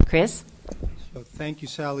 Chris? So thank you,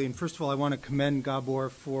 Sally. And first of all, I want to commend Gabor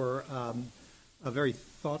for a very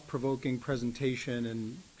thought-provoking presentation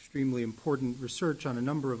and extremely important research on a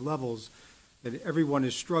number of levels. That everyone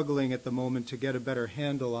is struggling at the moment to get a better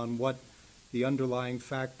handle on what the underlying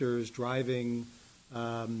factors driving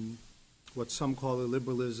what some call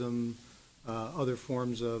illiberalism, other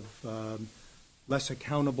forms of less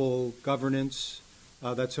accountable governance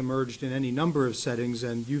that's emerged in any number of settings,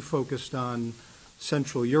 and you focused on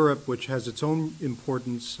Central Europe, which has its own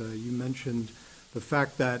importance. You mentioned the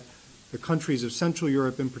fact that the countries of Central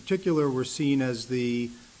Europe in particular were seen as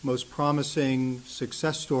the most promising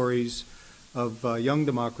success stories of young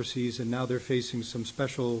democracies, and now they're facing some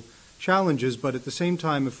special challenges. But at the same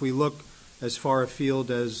time, if we look as far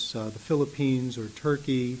afield as the Philippines or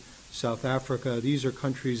Turkey, South Africa, these are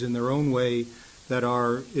countries in their own way that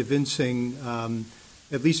are evincing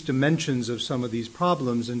at least dimensions of some of these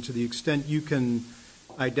problems. And to the extent you can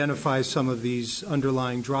identify some of these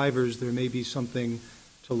underlying drivers, there may be something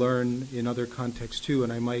to learn in other contexts too.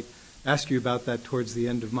 And I might ask you about that towards the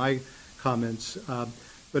end of my comments.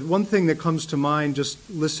 But one thing that comes to mind just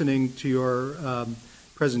listening to your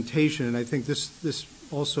presentation, and I think this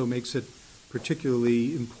also makes it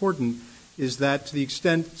particularly important, is that to the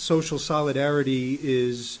extent social solidarity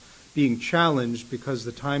is being challenged because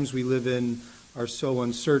the times we live in are so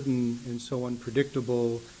uncertain and so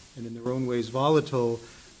unpredictable and in their own ways volatile.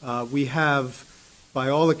 We have, by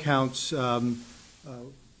all accounts, an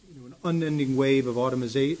unending wave of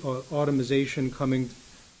automation coming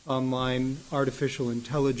online, artificial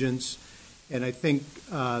intelligence, and I think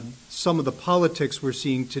some of the politics we're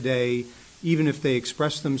seeing today, even if they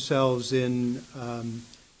express themselves in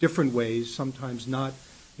different ways, sometimes not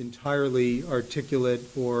entirely articulate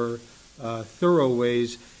or thorough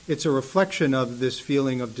ways, it's a reflection of this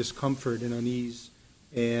feeling of discomfort and unease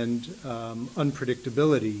and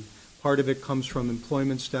unpredictability. Part of it comes from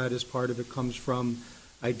employment status, part of it comes from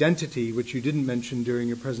identity, which you didn't mention during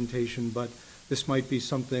your presentation, but this might be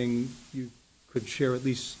something you could share at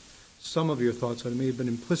least some of your thoughts on. It may have been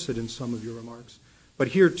implicit in some of your remarks. But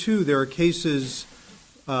here, too, there are cases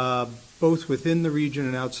both within the region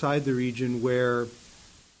and outside the region where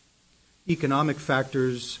economic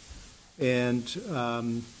factors and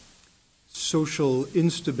social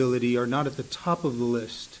instability are not at the top of the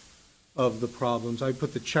list of the problems. I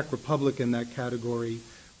put the Czech Republic in that category,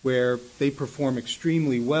 where they perform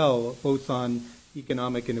extremely well, both on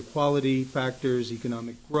economic inequality factors,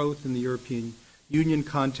 economic growth in the European Union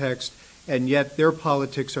context, and yet their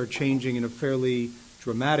politics are changing in a fairly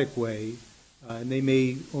dramatic way, and they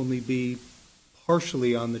may only be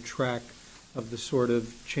partially on the track of the sort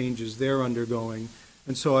of changes they're undergoing.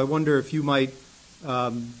 And so I wonder if you might,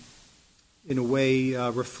 in a way,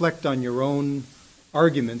 reflect on your own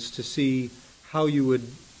arguments to see how you would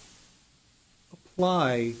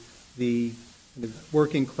apply the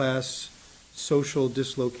working class social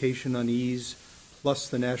dislocation unease plus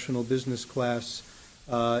the national business class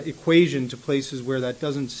equation to places where that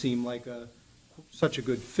doesn't seem like such a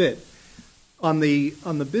good fit. On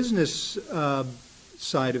the business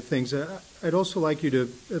side of things, I'd also like you to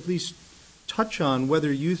at least touch on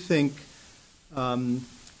whether you think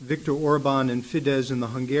Viktor Orban and Fidesz in the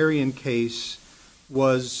Hungarian case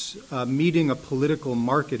was meeting a political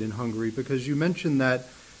market in Hungary, because you mentioned that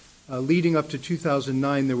leading up to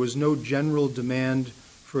 2009 there was no general demand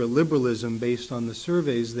for illiberalism based on the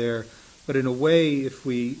surveys there, but in a way, if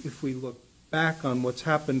we look back on what's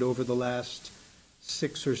happened over the last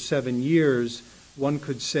 6 or 7 years, one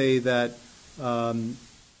could say that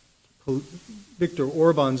Viktor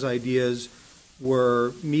Orban's ideas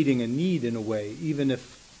were meeting a need in a way, even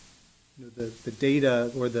if the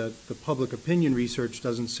data or the public opinion research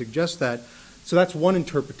doesn't suggest that. So that's one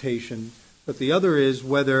interpretation. But the other is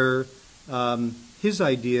whether his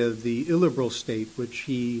idea of the illiberal state, which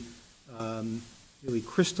he really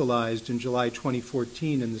crystallized in July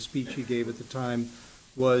 2014 in the speech he gave at the time,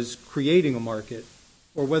 was creating a market,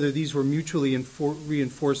 or whether these were mutually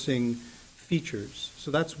reinforcing features.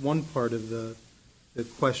 So that's one part of the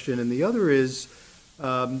question. And the other is,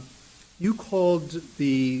 you called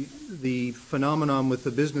the phenomenon with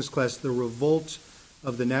the business class the revolt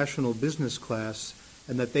of the national business class,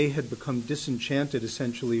 and that they had become disenchanted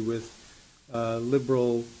essentially with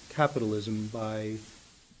liberal capitalism by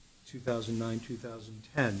 2009,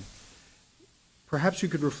 2010. Perhaps you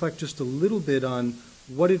could reflect just a little bit on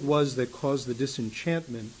what it was that caused the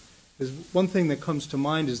disenchantment. Because one thing that comes to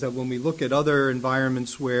mind is that when we look at other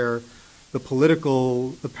environments where the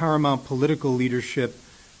paramount political leadership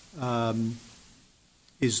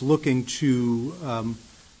is looking to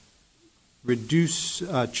reduce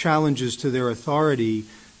challenges to their authority,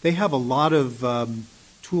 they have a lot of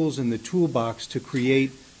tools in the toolbox to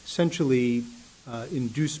create essentially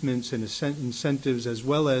inducements and incentives, as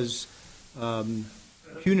well as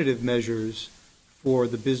punitive measures for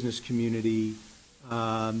the business community.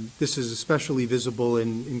 This is especially visible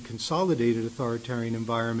in consolidated authoritarian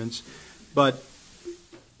environments. But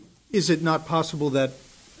is it not possible that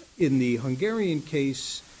in the Hungarian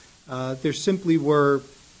case, there simply were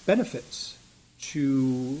benefits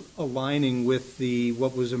to aligning with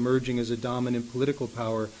what was emerging as a dominant political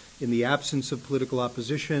power in the absence of political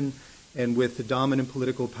opposition, and with the dominant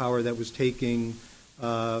political power that was taking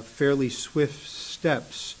fairly swift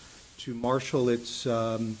steps to marshal its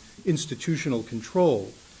institutional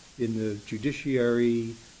control in the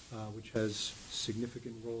judiciary, which has a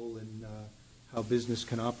significant role in how business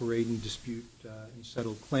can operate and dispute and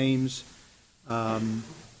settle claims,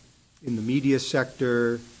 in the media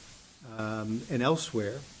sector, and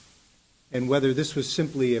elsewhere, and whether this was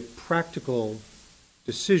simply a practical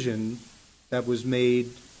decision that was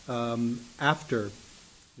made after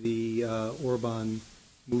the Orban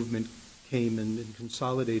movement came and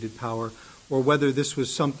consolidated power, or whether this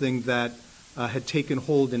was something that had taken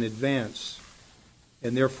hold in advance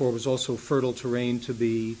and therefore was also fertile terrain to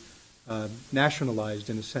be nationalized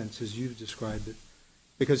in a sense, as you've described it.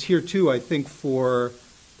 Because here too, I think for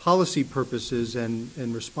policy purposes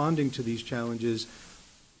and responding to these challenges,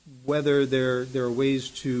 whether there are ways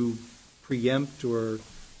to preempt or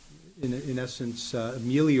in essence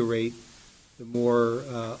ameliorate the more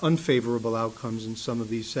unfavorable outcomes in some of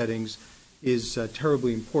these settings is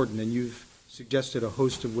terribly important. And you've suggested a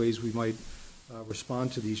host of ways we might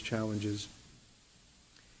respond to these challenges.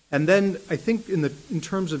 And then I think in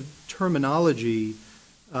terms of terminology,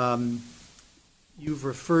 you've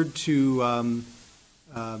referred to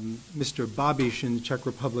Mr. Babiš in the Czech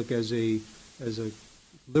Republic as a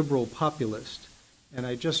liberal populist. And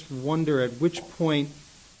I just wonder at which point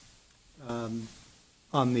on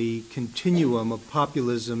the continuum of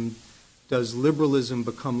populism does liberalism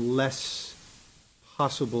become less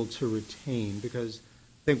possible to retain? Because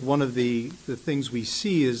I think one of the things we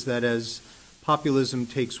see is that as populism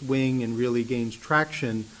takes wing and really gains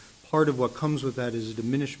traction, part of what comes with that is a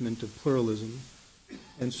diminishment of pluralism.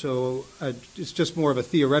 And so it's just more of a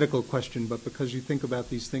theoretical question, but because you think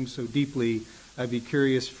about these things so deeply, I'd be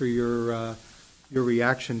curious for your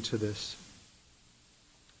reaction to this.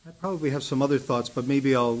 I probably have some other thoughts, but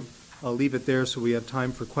maybe I'll leave it there so we have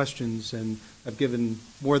time for questions, and I've given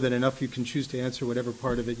more than enough. You can choose to answer whatever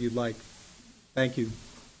part of it you'd like. Thank you.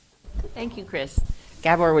 Thank you, Chris.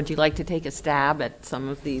 Gabor, would you like to take a stab at some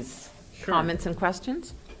of these comments and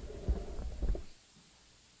questions?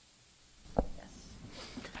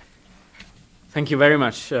 Thank you very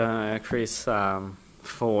much, Chris,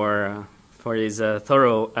 for these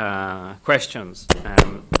thorough questions.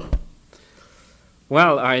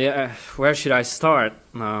 Well, where should I start?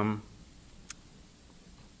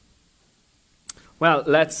 Well,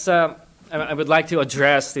 let's. I would like to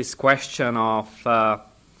address this question of.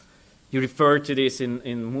 You referred to this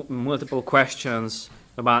in multiple questions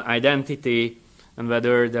about identity and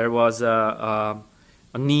whether there was a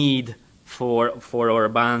need for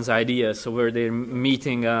Orbán's ideas. So were they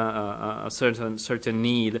meeting a certain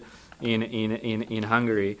need in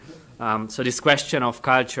Hungary? So this question of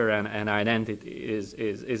culture and identity is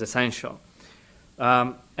essential.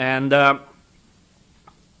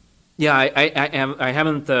 Yeah, I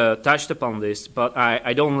haven't touched upon this, but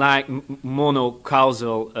I don't like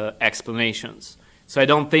monocausal explanations. So I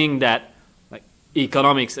don't think that like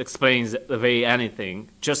economics explains away anything,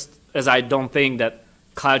 just as I don't think that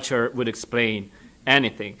culture would explain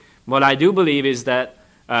anything. What I do believe is that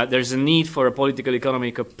there's a need for a political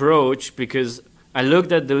economic approach, because I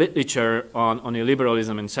looked at the literature on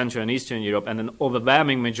illiberalism in Central and Eastern Europe, and an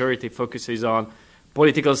overwhelming majority focuses on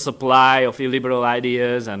political supply of illiberal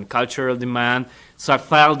ideas and cultural demand. So I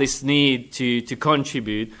felt this need to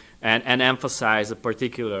contribute and emphasize a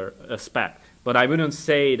particular aspect. But I wouldn't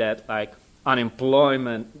say that like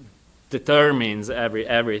unemployment determines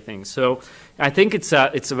everything. So I think it's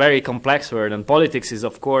a very complex word, and politics is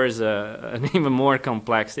of course an even more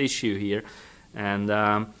complex issue here. And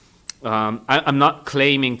I'm not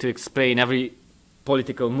claiming to explain every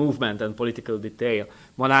political movement and political detail.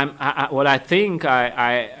 What I think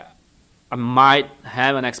I might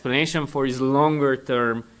have an explanation for is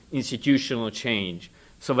longer-term institutional change.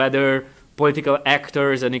 So whether political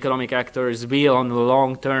actors and economic actors will, on the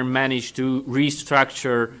long term, manage to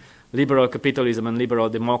restructure liberal capitalism and liberal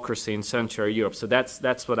democracy in Central Europe. So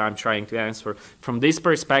that's what I'm trying to answer. From this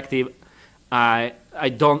perspective, I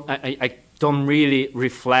don't really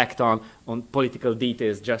reflect on political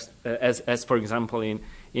details, just as for example in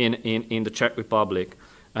the Czech Republic.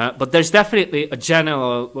 But there's definitely a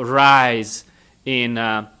general rise in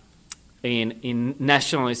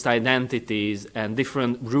nationalist identities and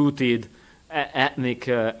different rooted ethnic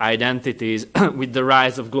identities with the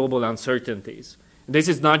rise of global uncertainties. This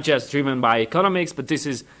is not just driven by economics, but this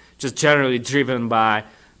is just generally driven by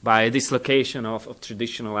dislocation of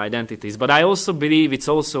traditional identities. But I also believe it's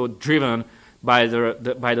also driven by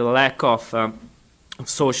the lack of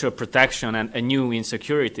social protection and new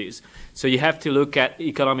insecurities. So you have to look at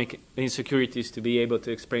economic insecurities to be able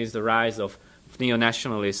to explain the rise of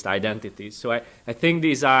neo-nationalist identities. So I think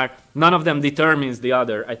these are, none of them determines the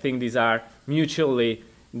other. I think these are mutually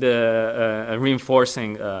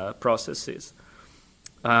reinforcing processes.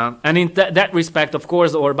 And in that respect, of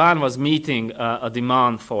course, Orbán was meeting a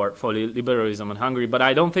demand for liberalism in Hungary, but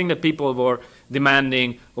I don't think that people were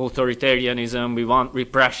demanding authoritarianism, we want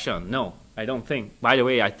repression. No, I don't think. By the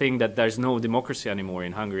way, I think that there's no democracy anymore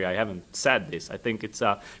in Hungary. I haven't said this. I think it's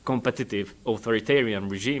a competitive authoritarian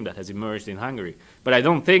regime that has emerged in Hungary. But I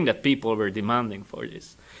don't think that people were demanding for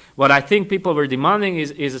this. What I think people were demanding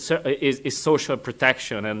is social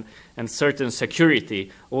protection and certain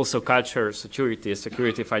security, also cultural security,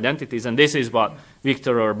 security of identities, and this is what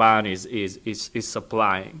Viktor Orbán is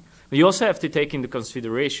supplying. You also have to take into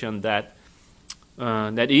consideration that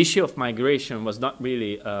that issue of migration was not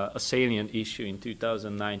really a salient issue in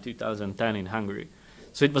 2009, 2010 in Hungary.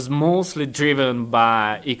 So it was mostly driven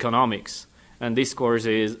by economics and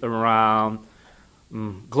discourses around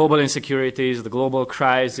global insecurities, the global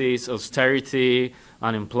crisis, austerity,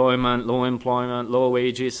 unemployment, low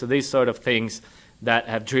wages, so these sort of things that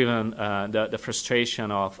have driven the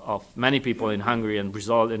frustration of many people in Hungary and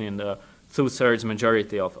resulted in the two-thirds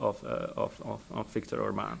majority of Viktor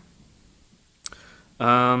Orbán.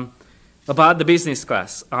 About the business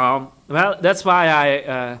class, well, that's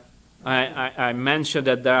why I mentioned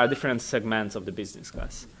that there are different segments of the business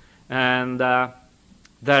class, and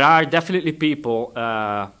there are definitely people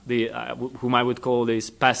whom I would call these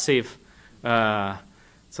passive,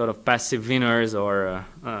 sort of passive winners or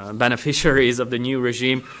beneficiaries of the new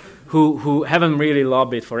regime, who haven't really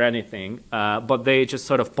lobbied for anything, but they just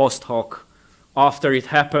sort of post hoc, after it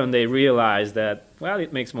happened, they realized that, well,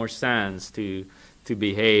 it makes more sense to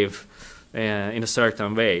behave in a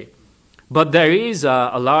certain way. But there is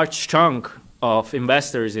a large chunk of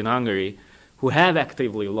investors in Hungary who have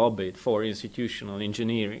actively lobbied for institutional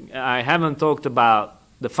engineering. I haven't talked about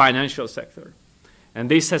the financial sector. And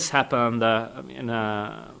this has happened,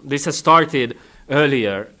 this has started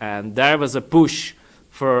earlier, and there was a push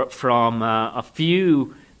from a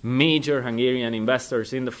few major Hungarian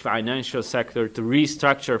investors in the financial sector to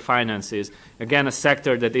restructure finances. Again, a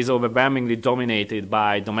sector that is overwhelmingly dominated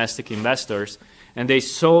by domestic investors, and they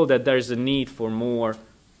saw that there's a need for more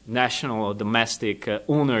national or domestic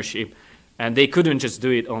ownership, and they couldn't just do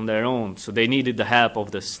it on their own, so they needed the help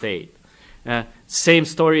of the state. Same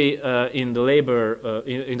story in the labor,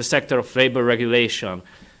 in the sector of labor regulation.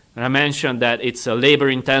 And I mentioned that it's a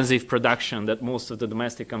labor-intensive production that most of the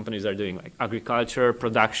domestic companies are doing, like agriculture,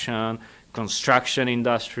 production, construction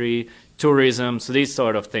industry, tourism, so these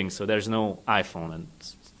sort of things. So there's no iPhone and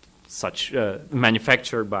such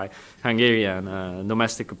manufactured by Hungarian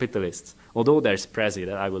domestic capitalists. Although there's Prezi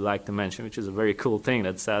that I would like to mention, which is a very cool thing.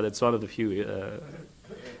 That's one of the few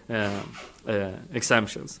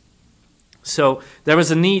exemptions. So there was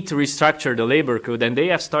a need to restructure the labor code, and they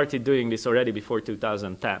have started doing this already before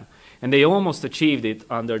 2010. And they almost achieved it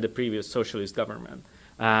under the previous socialist government.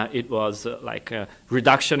 It was like a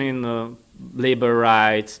reduction in labor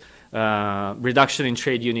rights, reduction in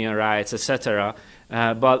trade union rights, etc.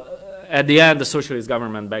 But at the end, the socialist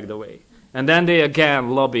government backed away. And then they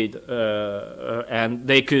again lobbied, and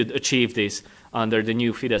they could achieve this under the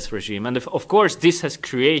new Fidesz regime. And of course, this has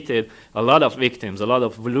created a lot of victims, a lot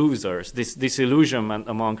of losers, this disillusionment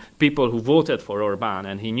among people who voted for Orbán,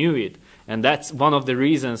 and he knew it. And that's one of the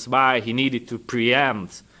reasons why he needed to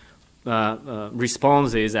preempt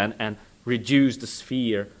responses and reduce the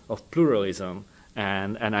sphere of pluralism.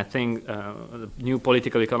 And I think the new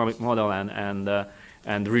political economic model and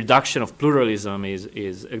the reduction of pluralism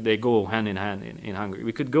they go hand in hand in Hungary.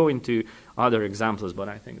 We could go into other examples, but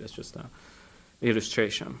I think that's just a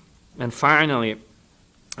illustration. And finally,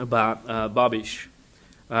 about Babiš,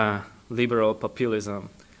 liberal populism.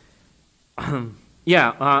 I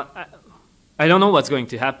don't know what's going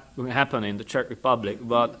to happen in the Czech Republic,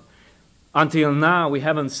 but until now we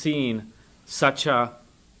haven't seen such a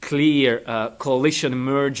clear coalition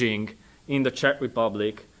emerging in the Czech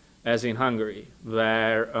Republic as in Hungary,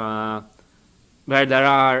 where there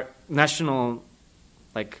are national,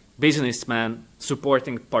 like, businessmen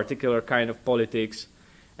supporting particular kind of politics,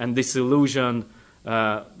 and disillusioned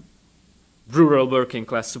rural working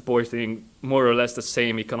class supporting more or less the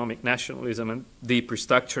same economic nationalism and deep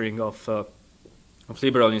restructuring of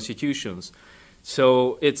liberal institutions.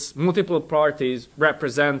 So it's multiple parties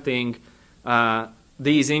representing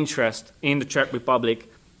these interests in the Czech Republic.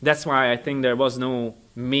 That's why I think there was no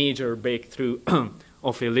major breakthrough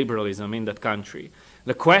of illiberalism in that country.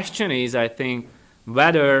 The question is, I think,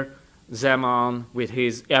 whether Zeman, with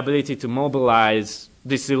his ability to mobilize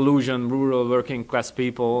disillusioned rural working class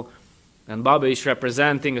people, and Babiš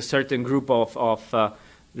representing a certain group of a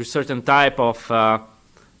certain type of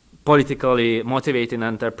politically motivated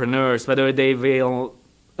entrepreneurs, whether they will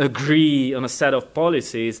agree on a set of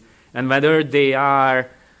policies and whether they are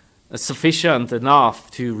sufficient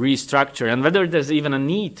enough to restructure, and whether there's even a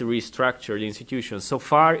need to restructure the institutions. So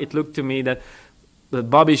far, it looked to me that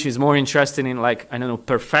Babiš is more interested in, like, I don't know,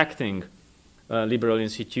 perfecting liberal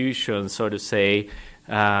institutions, so to say,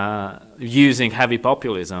 using heavy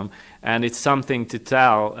populism. And it's something to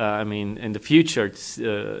tell, I mean, in the future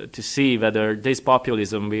to see whether this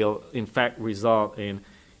populism will, in fact, result in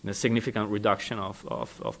a significant reduction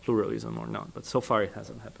of pluralism or not. But so far, it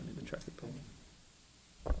hasn't happened in the Czech Republic.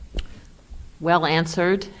 Well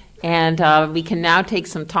answered. And we can now take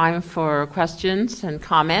some time for questions and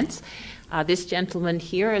comments. This gentleman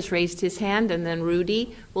here has raised his hand, and then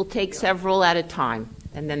Rudy will take several at a time.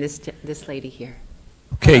 And then this lady here.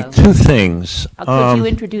 Okay, Hello. two things. Could you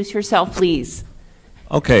introduce yourself, please?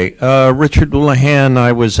 Okay, Richard Lulahan,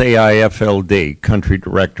 I was AIFLD, Country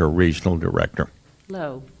Director, Regional Director,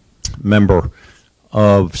 Hello. member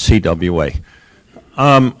of CWA.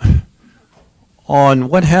 On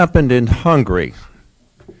what happened in Hungary,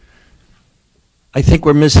 I think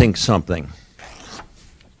we're missing something.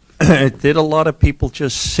 Did a lot of people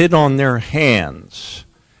just sit on their hands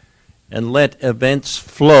and let events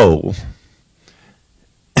flow?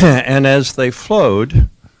 And as they flowed,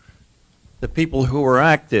 the people who were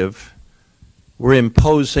active were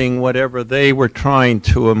imposing whatever they were trying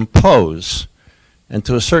to impose. And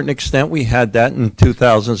to a certain extent, we had that in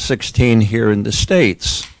 2016 here in the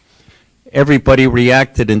States. Everybody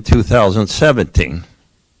reacted in 2017.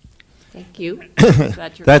 Thank you.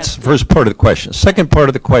 That's the first part of the question. Second part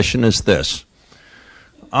of the question is this.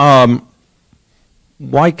 Why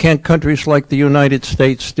can't countries like the United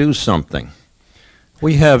States do something?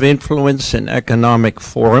 We have influence in economic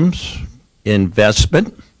forums,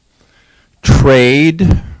 investment,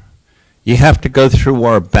 trade. You have to go through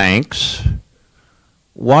our banks.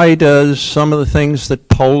 Why does some of the things that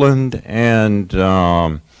Poland and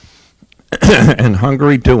and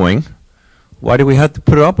Hungary doing, why do we have to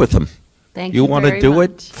put up with them? Thank you want to very do much.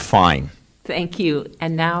 it? Fine. Thank you.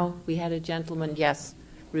 And now we had a gentleman. Yes,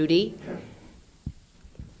 Rudy.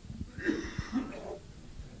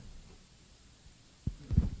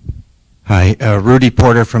 Hi, Rudy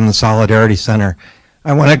Porter from the Solidarity Center.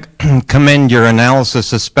 I want to commend your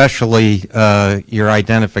analysis, especially your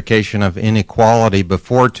identification of inequality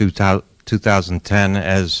before 2010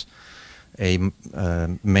 as a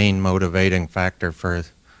main motivating factor for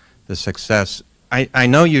the success. I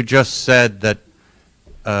know you just said that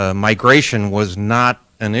migration was not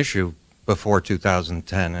an issue before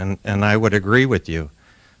 2010, and I would agree with you.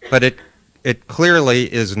 But it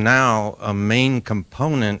clearly is now a main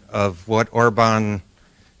component of what Orban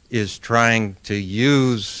is trying to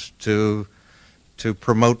use to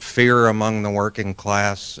promote fear among the working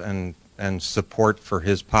class and support for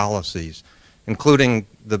his policies, including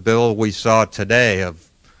the bill we saw today of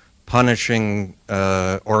punishing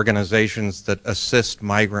organizations that assist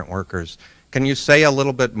migrant workers. Can you say a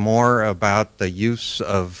little bit more about the use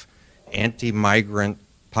of anti-migrant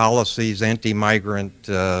policies, anti-migrant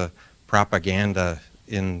propaganda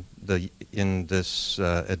in this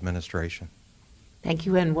administration? Thank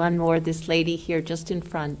you. And one more, this lady here just in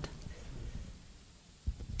front.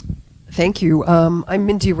 Thank you. I'm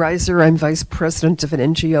Mindy Reiser. I'm vice president of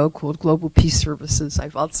an NGO called Global Peace Services.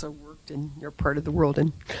 I've also worked in your part of the world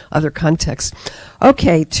in other contexts.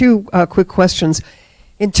 Okay, two quick questions.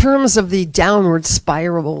 In terms of the downward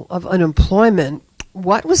spiral of unemployment,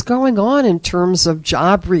 what was going on in terms of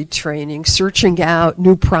job retraining, searching out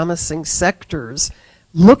new promising sectors,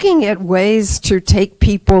 looking at ways to take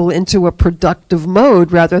people into a productive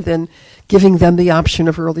mode rather than giving them the option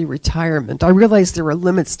of early retirement? I realize there are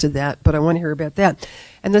limits to that, but I want to hear about that.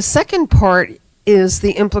 And the second part is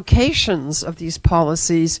the implications of these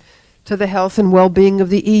policies to the health and well-being of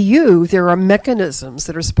the EU. There are mechanisms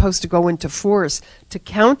that are supposed to go into force to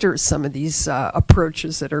counter some of these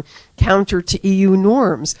approaches that are counter to EU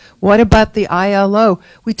norms. What about the ILO?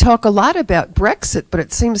 We talk a lot about Brexit, but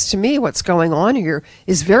it seems to me what's going on here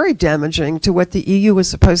is very damaging to what the EU is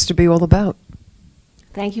supposed to be all about.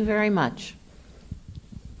 Thank you very much.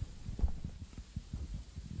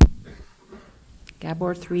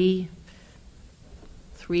 Gabor, three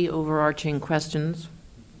overarching questions.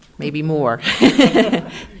 Maybe more.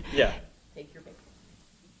 Yeah.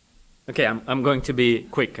 Okay, I'm going to be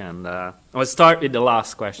quick, and I'll start with the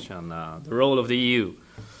last question, the role of the EU.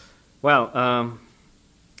 Well,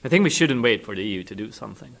 I think we shouldn't wait for the EU to do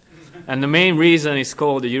something. And the main reason is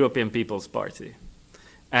called the European People's Party.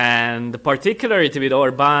 And the particularity with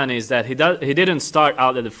Orban is that he didn't start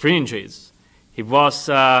out at the fringes. He was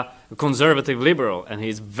a conservative liberal, and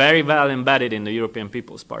he's very well embedded in the European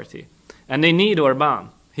People's Party. And they need Orban.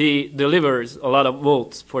 He delivers a lot of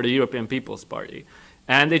votes for the European People's Party.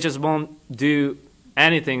 And they just won't do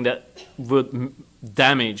anything that would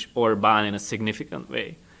damage Orban in a significant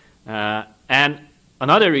way. And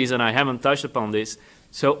another reason I haven't touched upon this,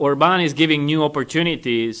 so Orban is giving new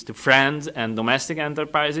opportunities to friends and domestic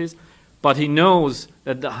enterprises, but he knows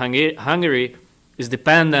that Hungary is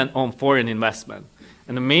dependent on foreign investment.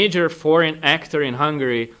 And the major foreign actor in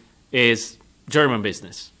Hungary is German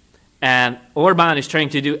business. And Orban is trying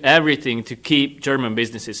to do everything to keep German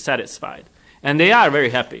businesses satisfied. And they are very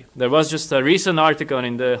happy. There was just a recent article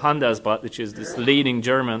in the Handelsblatt, which is this leading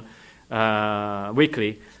German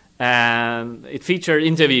weekly, and it featured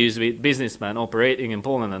interviews with businessmen operating in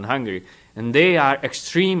Poland and Hungary, and they are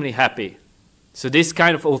extremely happy. So this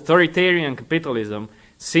kind of authoritarian capitalism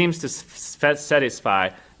seems to satisfy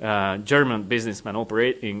German businessmen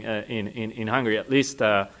operating in Hungary, at least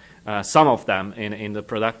some of them in the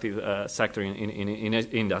productive sector in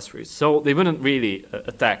industries. So they wouldn't really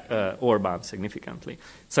attack Orban significantly.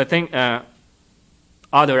 So I think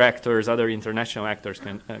other actors, other international actors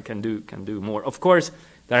can do more. Of course,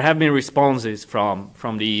 there have been responses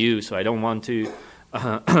from the EU, so I don't want to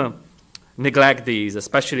neglect these,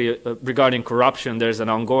 especially regarding corruption. There's an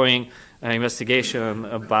ongoing investigation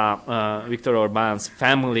about Viktor Orban's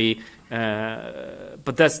family,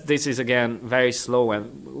 but this is again very slow,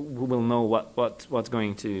 and we will know what's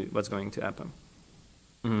going to happen.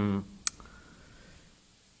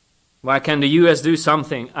 Why can the U.S. do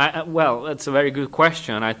something? Well, that's a very good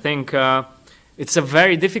question. I think it's a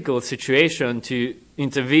very difficult situation to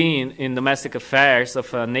intervene in domestic affairs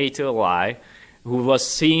of a NATO ally who was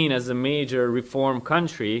seen as a major reform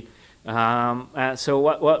country. So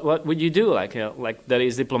what would you do like that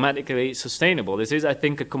is diplomatically sustainable? This is, I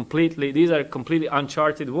think, these are completely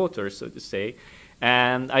uncharted waters, so to say.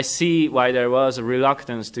 And I see why there was a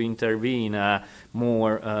reluctance to intervene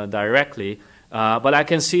more directly. But I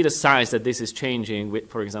can see the signs that this is changing with,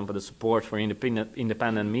 for example, the support for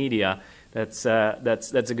independent media. That's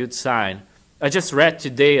a good sign. I just read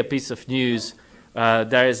today a piece of news.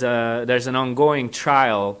 There's an ongoing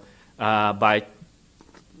trial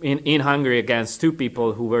in Hungary against two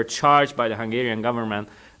people who were charged by the Hungarian government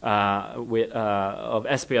of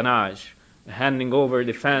espionage, handing over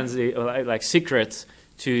defense like secrets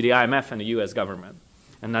to the IMF and the U.S. government.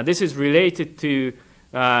 And now this is related to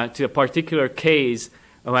a particular case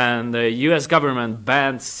when the U.S. government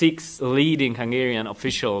banned 6 leading Hungarian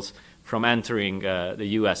officials from entering the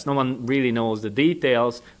U.S. No one really knows the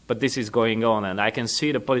details, but this is going on, and I can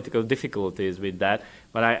see the political difficulties with that.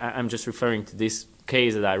 But I'm just referring to this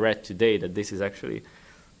case that I read today, that this is actually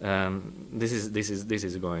this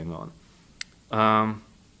is going on.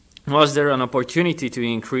 Was there an opportunity to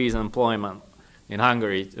increase employment in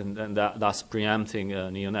Hungary and thus preempting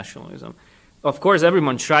neo-nationalism? Of course,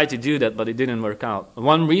 everyone tried to do that, but it didn't work out.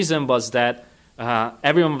 One reason was that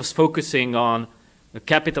everyone was focusing on the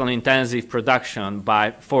capital-intensive production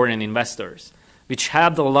by foreign investors, which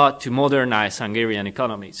helped a lot to modernize Hungarian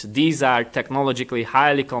economy. So these are technologically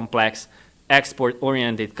highly complex,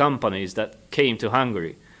 export-oriented companies that came to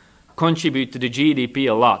Hungary, contribute to the GDP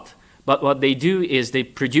a lot. But what they do is they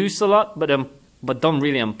produce a lot, but don't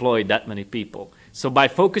really employ that many people. So by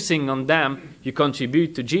focusing on them, you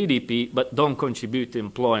contribute to GDP, but don't contribute to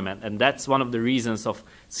employment. And that's one of the reasons of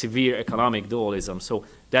severe economic dualism. So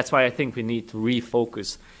that's why I think we need to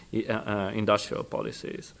refocus industrial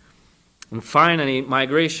policies. And finally,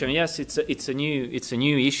 migration. Yes, it's a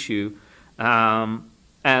new issue, and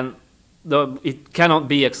it cannot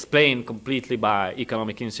be explained completely by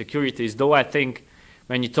economic insecurities. Though I think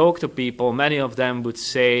when you talk to people, many of them would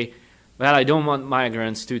say, well, I don't want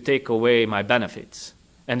migrants to take away my benefits.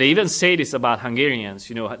 And they even say this about Hungarians.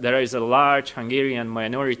 You know, there is a large Hungarian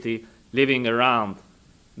minority living around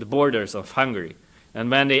the borders of Hungary.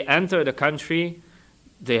 And when they enter the country,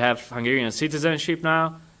 they have Hungarian citizenship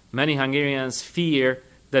now. Many Hungarians fear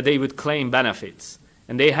that they would claim benefits.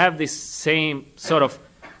 And they have this same sort of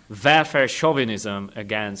welfare chauvinism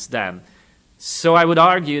against them. So I would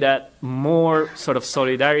argue that more sort of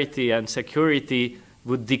solidarity and security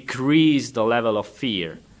would decrease the level of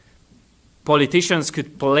fear. Politicians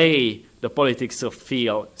could play the politics of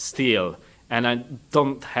fear still, and I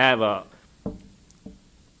don't have a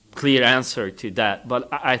clear answer to that. But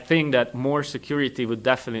I think that more security would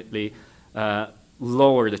definitely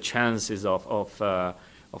lower the chances of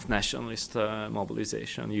nationalist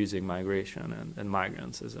mobilization using migration and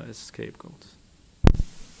migrants as scapegoats.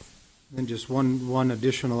 And just one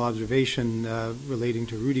additional observation relating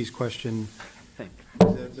to Rudy's question.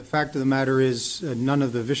 The fact of the matter is none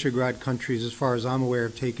of the Visegrad countries, as far as I'm aware,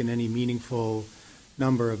 have taken any meaningful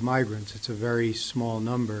number of migrants. It's a very small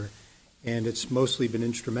number, and it's mostly been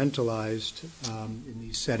instrumentalized in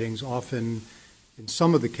these settings. Often, in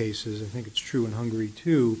some of the cases, I think it's true in Hungary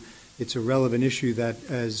too, it's a relevant issue that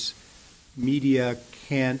as media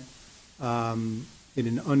can't, in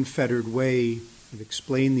an unfettered way,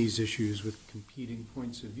 explain these issues with competing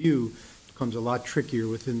points of view, becomes a lot trickier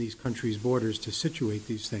within these countries' borders to situate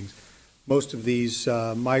these things. Most of these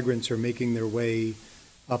migrants are making their way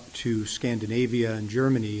up to Scandinavia and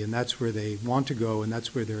Germany, and that's where they want to go, and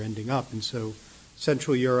that's where they're ending up. And so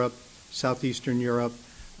Central Europe, Southeastern Europe,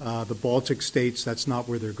 the Baltic states, that's not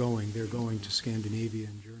where they're going. They're going to Scandinavia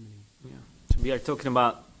and Germany. Yeah. So we are talking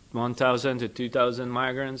about 1,000 to 2,000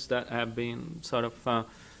 migrants that have been sort of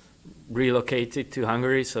relocated to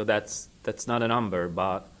Hungary. So that's not a number,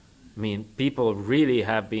 but I mean, people really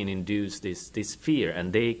have been induced this fear,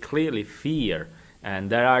 and they clearly fear. And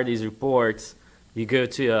there are these reports. You go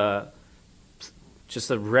to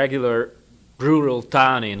just a regular rural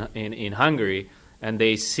town in Hungary, and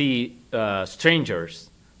they see strangers.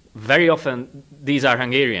 Very often, these are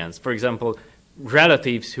Hungarians. For example,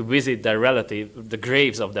 relatives who visit the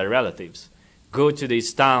graves of their relatives, go to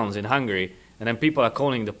these towns in Hungary, and then people are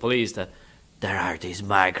calling the police that there are these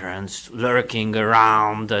migrants lurking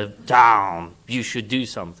around the town. You should do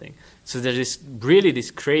something. So there is really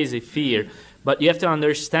this crazy fear. But you have to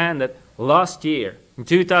understand that last year, in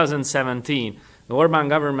 2017, the Orbán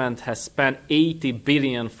government has spent 80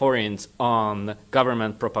 billion forints on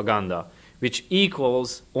government propaganda, which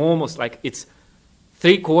equals almost like it's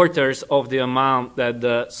 3/4 of the amount that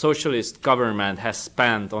the socialist government has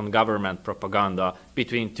spent on government propaganda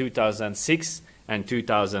between 2006 and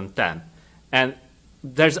 2010. And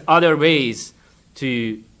there's other ways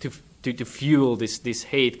to fuel this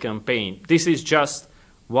hate campaign. This is just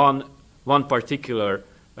one particular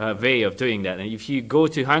way of doing that. And if you go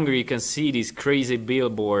to Hungary, you can see these crazy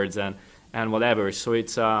billboards and whatever. So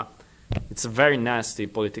it's a very nasty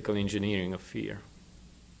political engineering of fear.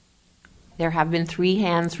 There have been 3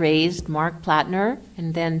 hands raised, Mark Plattner,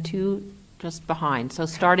 and then 2 just behind. So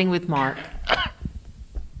starting with Mark.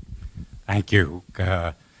 Thank you.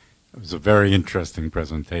 It was a very interesting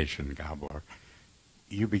presentation, Gabor.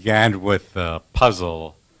 You began with the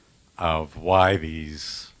puzzle of why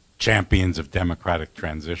these champions of democratic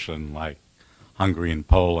transition like Hungary and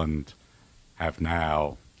Poland have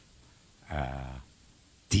now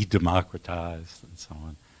de-democratized and so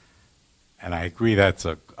on. And I agree that's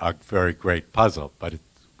a very great puzzle, but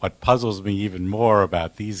what puzzles me even more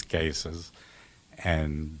about these cases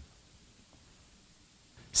and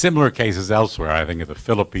similar cases elsewhere, I think of the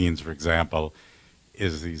Philippines, for example,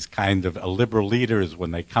 is these kind of illiberal leaders,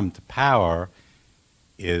 when they come to power,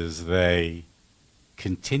 is they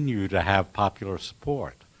continue to have popular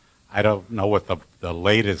support. I don't know what the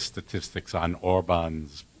latest statistics on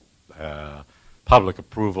Orban's public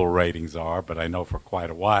approval ratings are, but I know for quite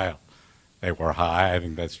a while they were high. I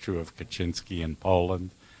think that's true of Kaczynski in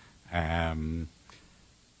Poland. And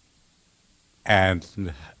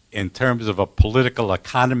in terms of a political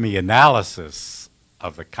economy analysis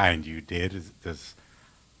of the kind you did,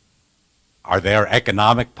 are there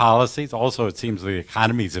economic policies? Also, it seems the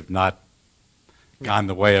economies have not gone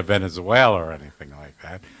the way of Venezuela or anything like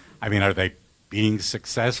that. I mean, are they being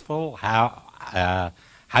successful? How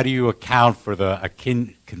do you account for the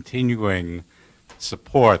continuing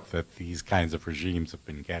support that these kinds of regimes have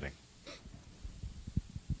been getting?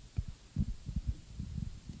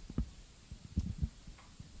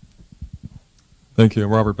 Thank you.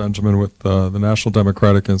 I'm Robert Benjamin with the National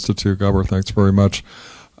Democratic Institute. Gabor, thanks very much.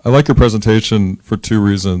 I like your presentation for 2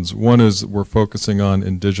 reasons. One is we're focusing on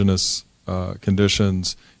indigenous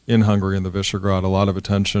conditions in Hungary and the Visegrad. A lot of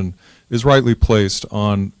attention is rightly placed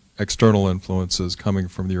on external influences coming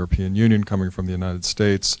from the European Union, coming from the United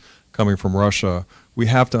States, coming from Russia. We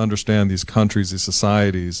have to understand these countries, these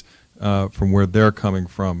societies, from where they're coming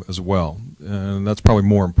from as well. And that's probably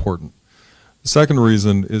more important. The second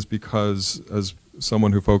reason is because, as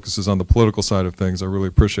someone who focuses on the political side of things, I really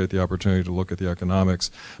appreciate the opportunity to look at the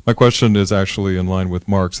economics. My question is actually in line with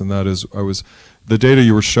Mark's, and that is, the data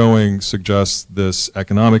you were showing suggests this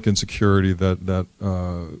economic insecurity that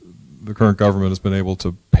the current government has been able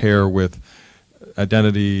to pair with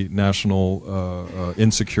identity, national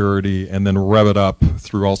insecurity, and then rev it up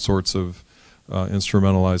through all sorts of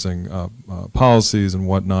instrumentalizing policies and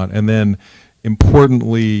whatnot, and then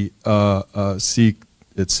importantly seek,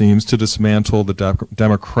 it seems, to dismantle the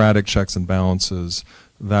democratic checks and balances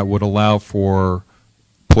that would allow for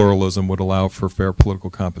pluralism, would allow for fair political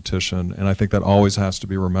competition. And I think that always has to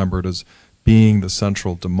be remembered as being the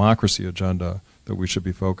central democracy agenda that we should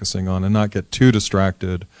be focusing on, and not get too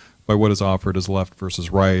distracted by what is offered as left versus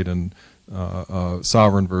right and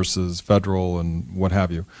sovereign versus federal and what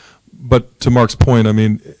have you. But to Mark's point, I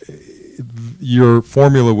mean, your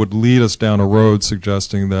formula would lead us down a road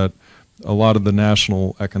suggesting that a lot of the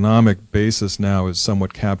national economic basis now is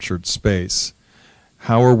somewhat captured space.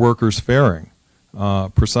 How are workers faring?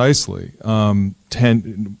 Precisely.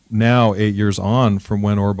 Now, 8 years on from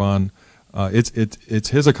when Orban, it's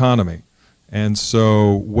his economy. And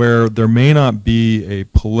so where there may not be a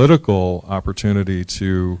political opportunity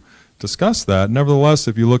to discuss that. Nevertheless,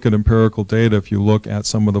 if you look at empirical data, if you look at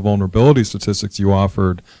some of the vulnerability statistics you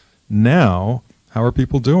offered now, how are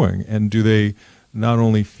people doing? And do they not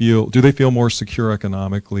only feel, do they feel more secure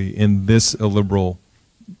economically in this illiberal,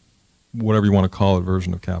 whatever you want to call it,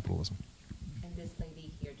 version of capitalism? And this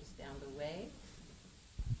lady here just down the way.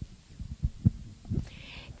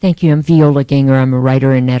 Thank you. I'm Viola Ganger. I'm a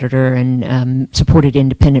writer and editor and supported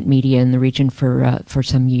independent media in the region for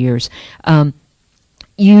some years.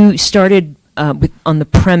 You started on the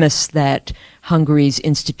premise that Hungary's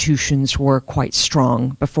institutions were quite strong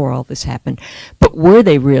before all this happened, but were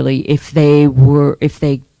they really? If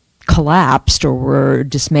they collapsed or were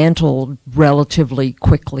dismantled relatively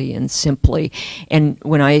quickly and simply? And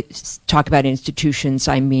when I talk about institutions,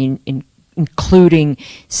 I mean including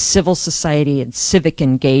civil society and civic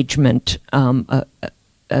engagement at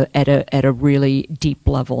a really deep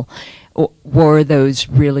level. Was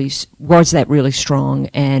that really strong?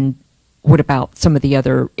 And what about some of the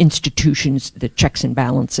other institutions, the checks and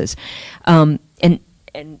balances? And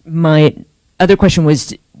my other question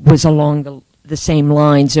was along the same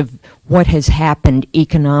lines of what has happened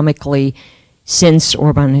economically since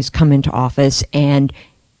Orban has come into office, and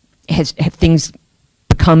have things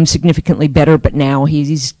become significantly better, but now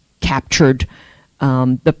he's captured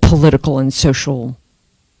the political and social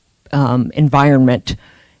environment,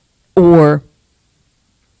 or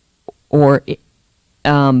are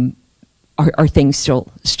things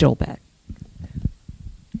still bad?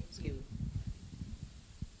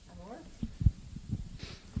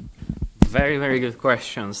 Very, very good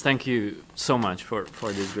questions. Thank you so much for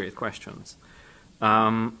these great questions.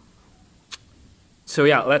 So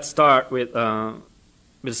yeah, let's start with the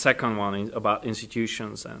second one about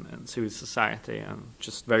institutions and civil society, and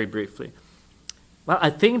just very briefly. Well,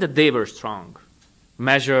 I think that they were strong,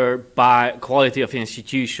 measured by quality of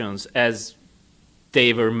institutions as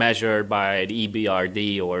they were measured by the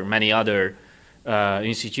EBRD or many other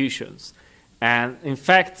institutions. And in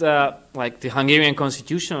fact, like the Hungarian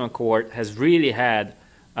Constitutional Court has really had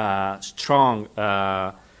strong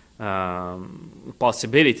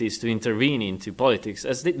possibilities to intervene into politics,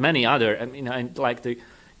 as did many other. I mean, like the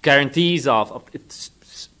guarantees of its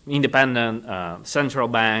independent central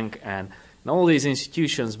bank and all these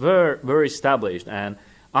institutions were established. And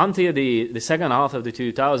until the second half of the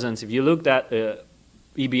 2000s, if you looked at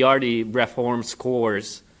EBRD reform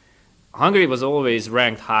scores, Hungary was always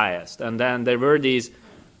ranked highest. And then there were these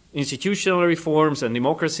institutional reforms and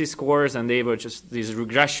democracy scores, and they were just these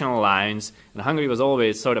regressional lines, and Hungary was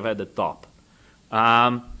always sort of at the top.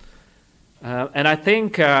 And I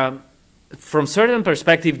think from certain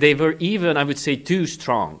perspective, they were even, I would say, too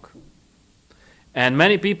strong. And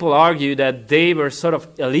many people argue that they were sort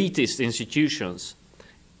of elitist institutions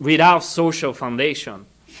without social foundation,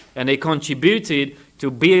 and they contributed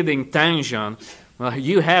to building tension. Well,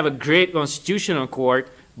 you have a great constitutional court,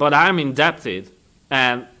 but I'm indebted,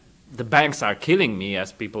 and the banks are killing me,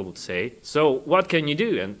 as people would say. So what can you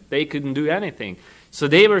do? And they couldn't do anything. So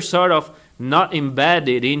they were sort of not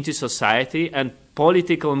embedded into society, and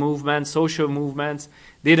political movements, social movements,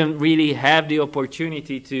 didn't really have the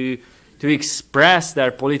opportunity to express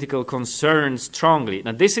their political concerns strongly.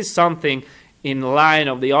 Now, this is something in line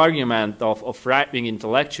of the argument of right-wing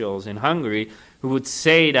intellectuals in Hungary who would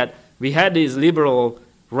say that we had these liberal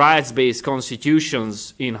rights-based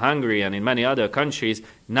constitutions in Hungary and in many other countries.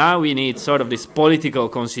 Now we need sort of this political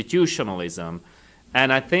constitutionalism.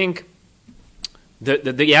 And I think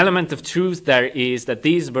the element of truth there is that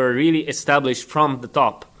these were really established from the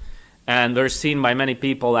top and were seen by many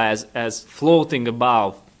people as floating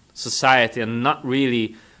above society and not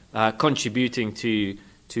really contributing to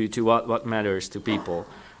what matters to people.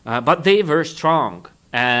 But they were strong.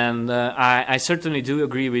 And I certainly do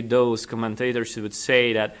agree with those commentators who would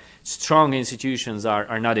say that strong institutions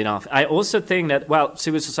are not enough. I also think that, well,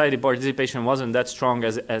 civil society participation wasn't that strong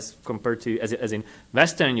as compared to as in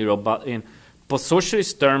Western Europe, but in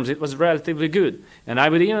post-socialist terms, it was relatively good. And I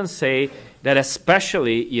would even say that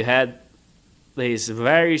especially you had this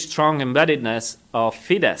very strong embeddedness of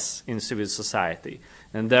Fidesz in civil society.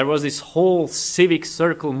 And there was this whole civic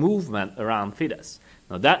circle movement around Fidesz.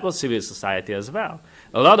 Now, that was civil society as well.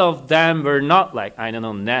 A lot of them were not like, I don't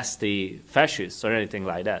know, nasty fascists or anything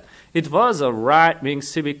like that. It was a right-wing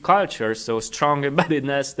civic culture, so strong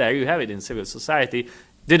embeddedness, there you have it in civil society,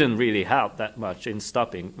 didn't really help that much in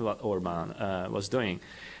stopping what Orban was doing.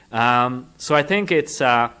 So I think it's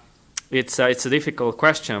a difficult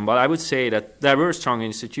question, but I would say that there were strong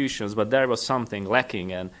institutions, but there was something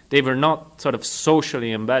lacking, and they were not sort of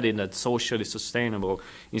socially embedded and socially sustainable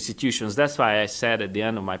institutions. That's why I said at the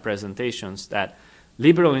end of my presentations that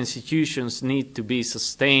liberal institutions need to be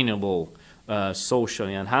sustainable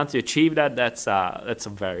socially, and how to achieve that, that's a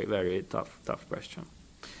very, very tough question.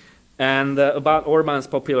 And about Orban's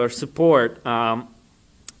popular support,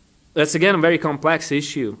 that's again a very complex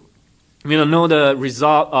issue. We don't know the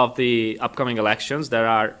result of the upcoming elections. There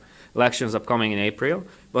are elections upcoming in April,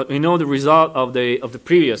 but we know the result of the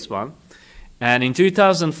previous one. And in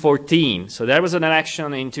 2014, so there was an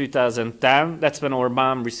election in 2010. That's when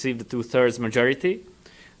Orban received the 2/3 majority.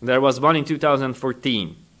 There was one in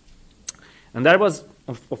 2014. And there was,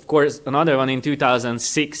 of course, another one in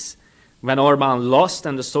 2006 when Orban lost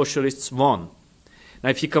and the socialists won. Now,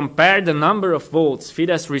 if you compare the number of votes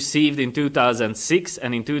Fidesz received in 2006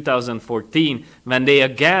 and in 2014, when they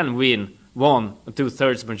again won a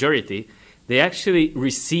 2/3 majority, they actually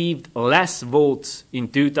received less votes in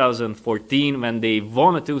 2014 when they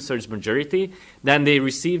won a 2/3 majority than they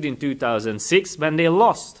received in 2006 when they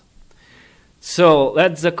lost. So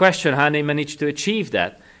that's the question, how they managed to achieve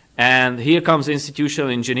that. And here comes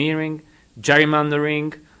institutional engineering,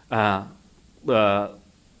 gerrymandering,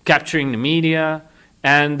 capturing the media,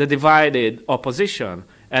 and the divided opposition,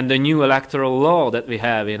 and the new electoral law that we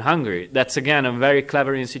have in Hungary. That's, again, a very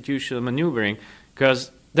clever institutional maneuvering,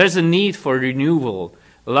 because there's a need for renewal.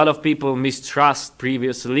 A lot of people mistrust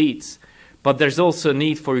previous elites, but there's also a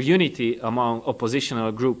need for unity among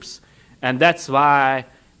oppositional groups. And that's why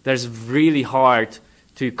there's really hard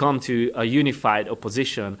to come to a unified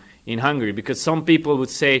opposition in Hungary, because some people would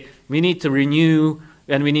say, we need to renew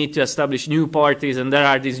and we need to establish new parties, and there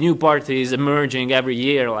are these new parties emerging every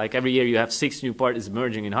year. Like every year you have 6 new parties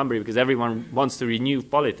emerging in Hungary because everyone wants to renew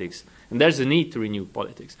politics. And there's a need to renew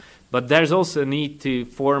politics. But there's also a need to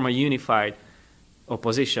form a unified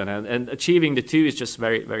opposition. And achieving the two is just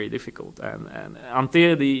very, very difficult. And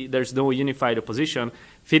until there's no unified opposition,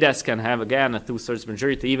 Fidesz can have, again, a 2/3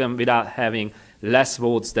 majority, even without having less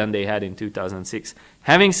votes than they had in 2006.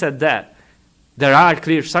 Having said that, there are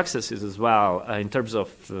clear successes as well in terms of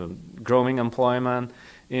growing employment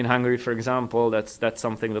in Hungary, for example. That's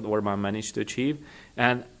something that Orban managed to achieve.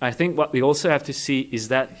 And I think what we also have to see is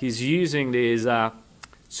that he's using this,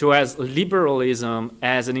 so as liberalism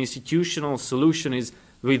as an institutional solution is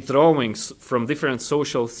withdrawing from different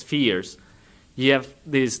social spheres, you have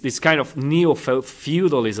this kind of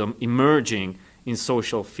neo-feudalism emerging in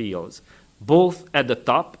social fields. Both at the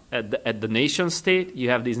top, at the nation state, you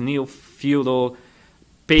have these neo-feudal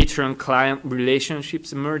patron-client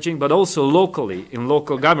relationships emerging, but also locally, in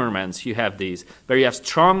local governments, you have these, where you have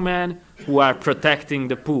strong men who are protecting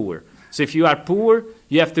the poor. So if you are poor,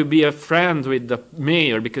 you have to be a friend with the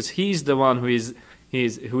mayor, because he's the one who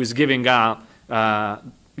is giving out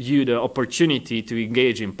you the opportunity to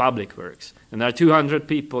engage in public works. And there are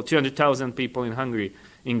 200,000 people in Hungary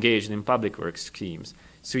engaged in public works schemes.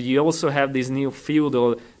 So you also have these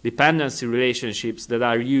neo-feudal dependency relationships that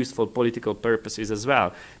are used for political purposes as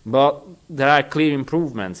well. But there are clear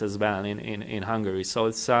improvements as well in Hungary. So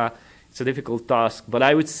it's a difficult task. But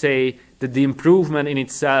I would say that the improvement in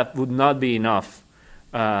itself would not be enough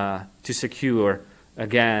to secure,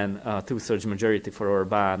 again, a 2/3 majority for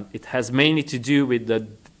Orban. It has mainly to do with the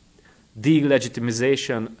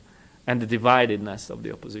delegitimization and the dividedness of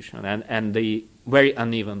the opposition and the very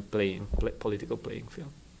uneven political playing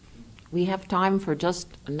field. We have time for just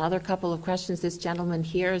another couple of questions. This gentleman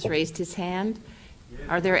here has raised his hand.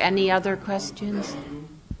 Are there any other questions?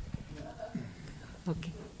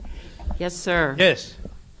 Okay. Yes, sir. Yes.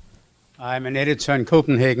 I'm an editor in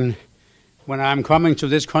Copenhagen. When I'm coming to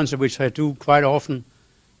this country, which I do quite often,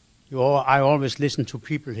 I always listen to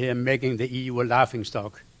people here making the EU a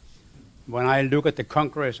laughingstock. When I look at the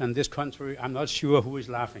Congress and this country, I'm not sure who is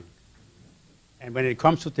laughing. And when it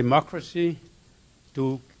comes to democracy,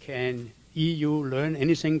 can EU learn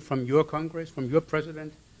anything from your Congress, from your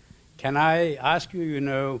president? Can I ask you,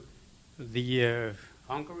 the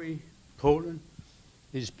Hungary, Poland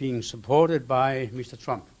is being supported by Mr.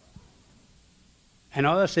 Trump.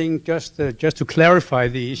 Another thing, just to clarify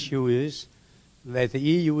the issue, is that the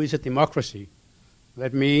EU is a democracy.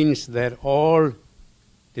 That means that all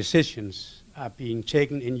decisions are being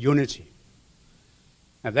taken in unity.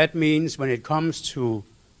 Now that means when it comes to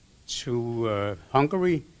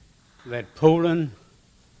Hungary, that Poland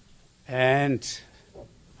and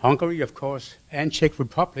Hungary, of course, and Czech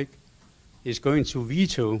Republic is going to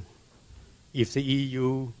veto if the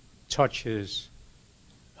EU touches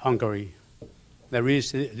Hungary.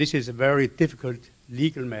 This is a very difficult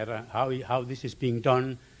legal matter, how this is being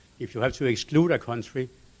done. If you have to exclude a country,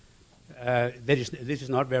 this is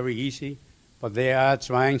not very easy, but they are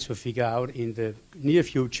trying to figure out in the near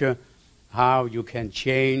future how you can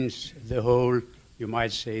change the whole you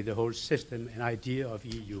might say, the whole system and idea of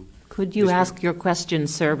EU. Could you ask your question,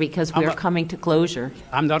 sir, because we're coming to closure.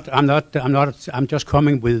 I'm just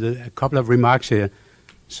coming with a couple of remarks here.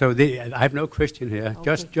 So I have no question here,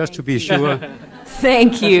 Okay, just to be sure.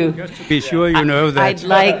 Thank you. Just to be sure you know that. I'd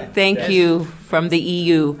like, thank you, from the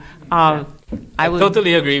EU. I would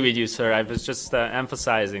totally agree with you, sir. I was just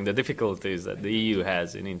emphasizing the difficulties that the EU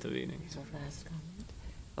has in intervening.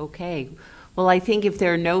 Okay. Well, I think if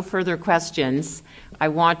there are no further questions, I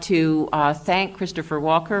want to thank Christopher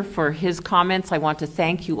Walker for his comments. I want to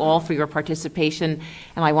thank you all for your participation,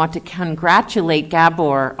 and I want to congratulate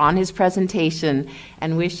Gabor on his presentation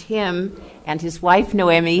and wish him and his wife,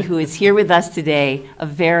 Noemi, who is here with us today, a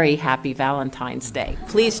very happy Valentine's Day.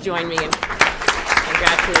 Please join me in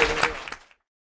congratulating you.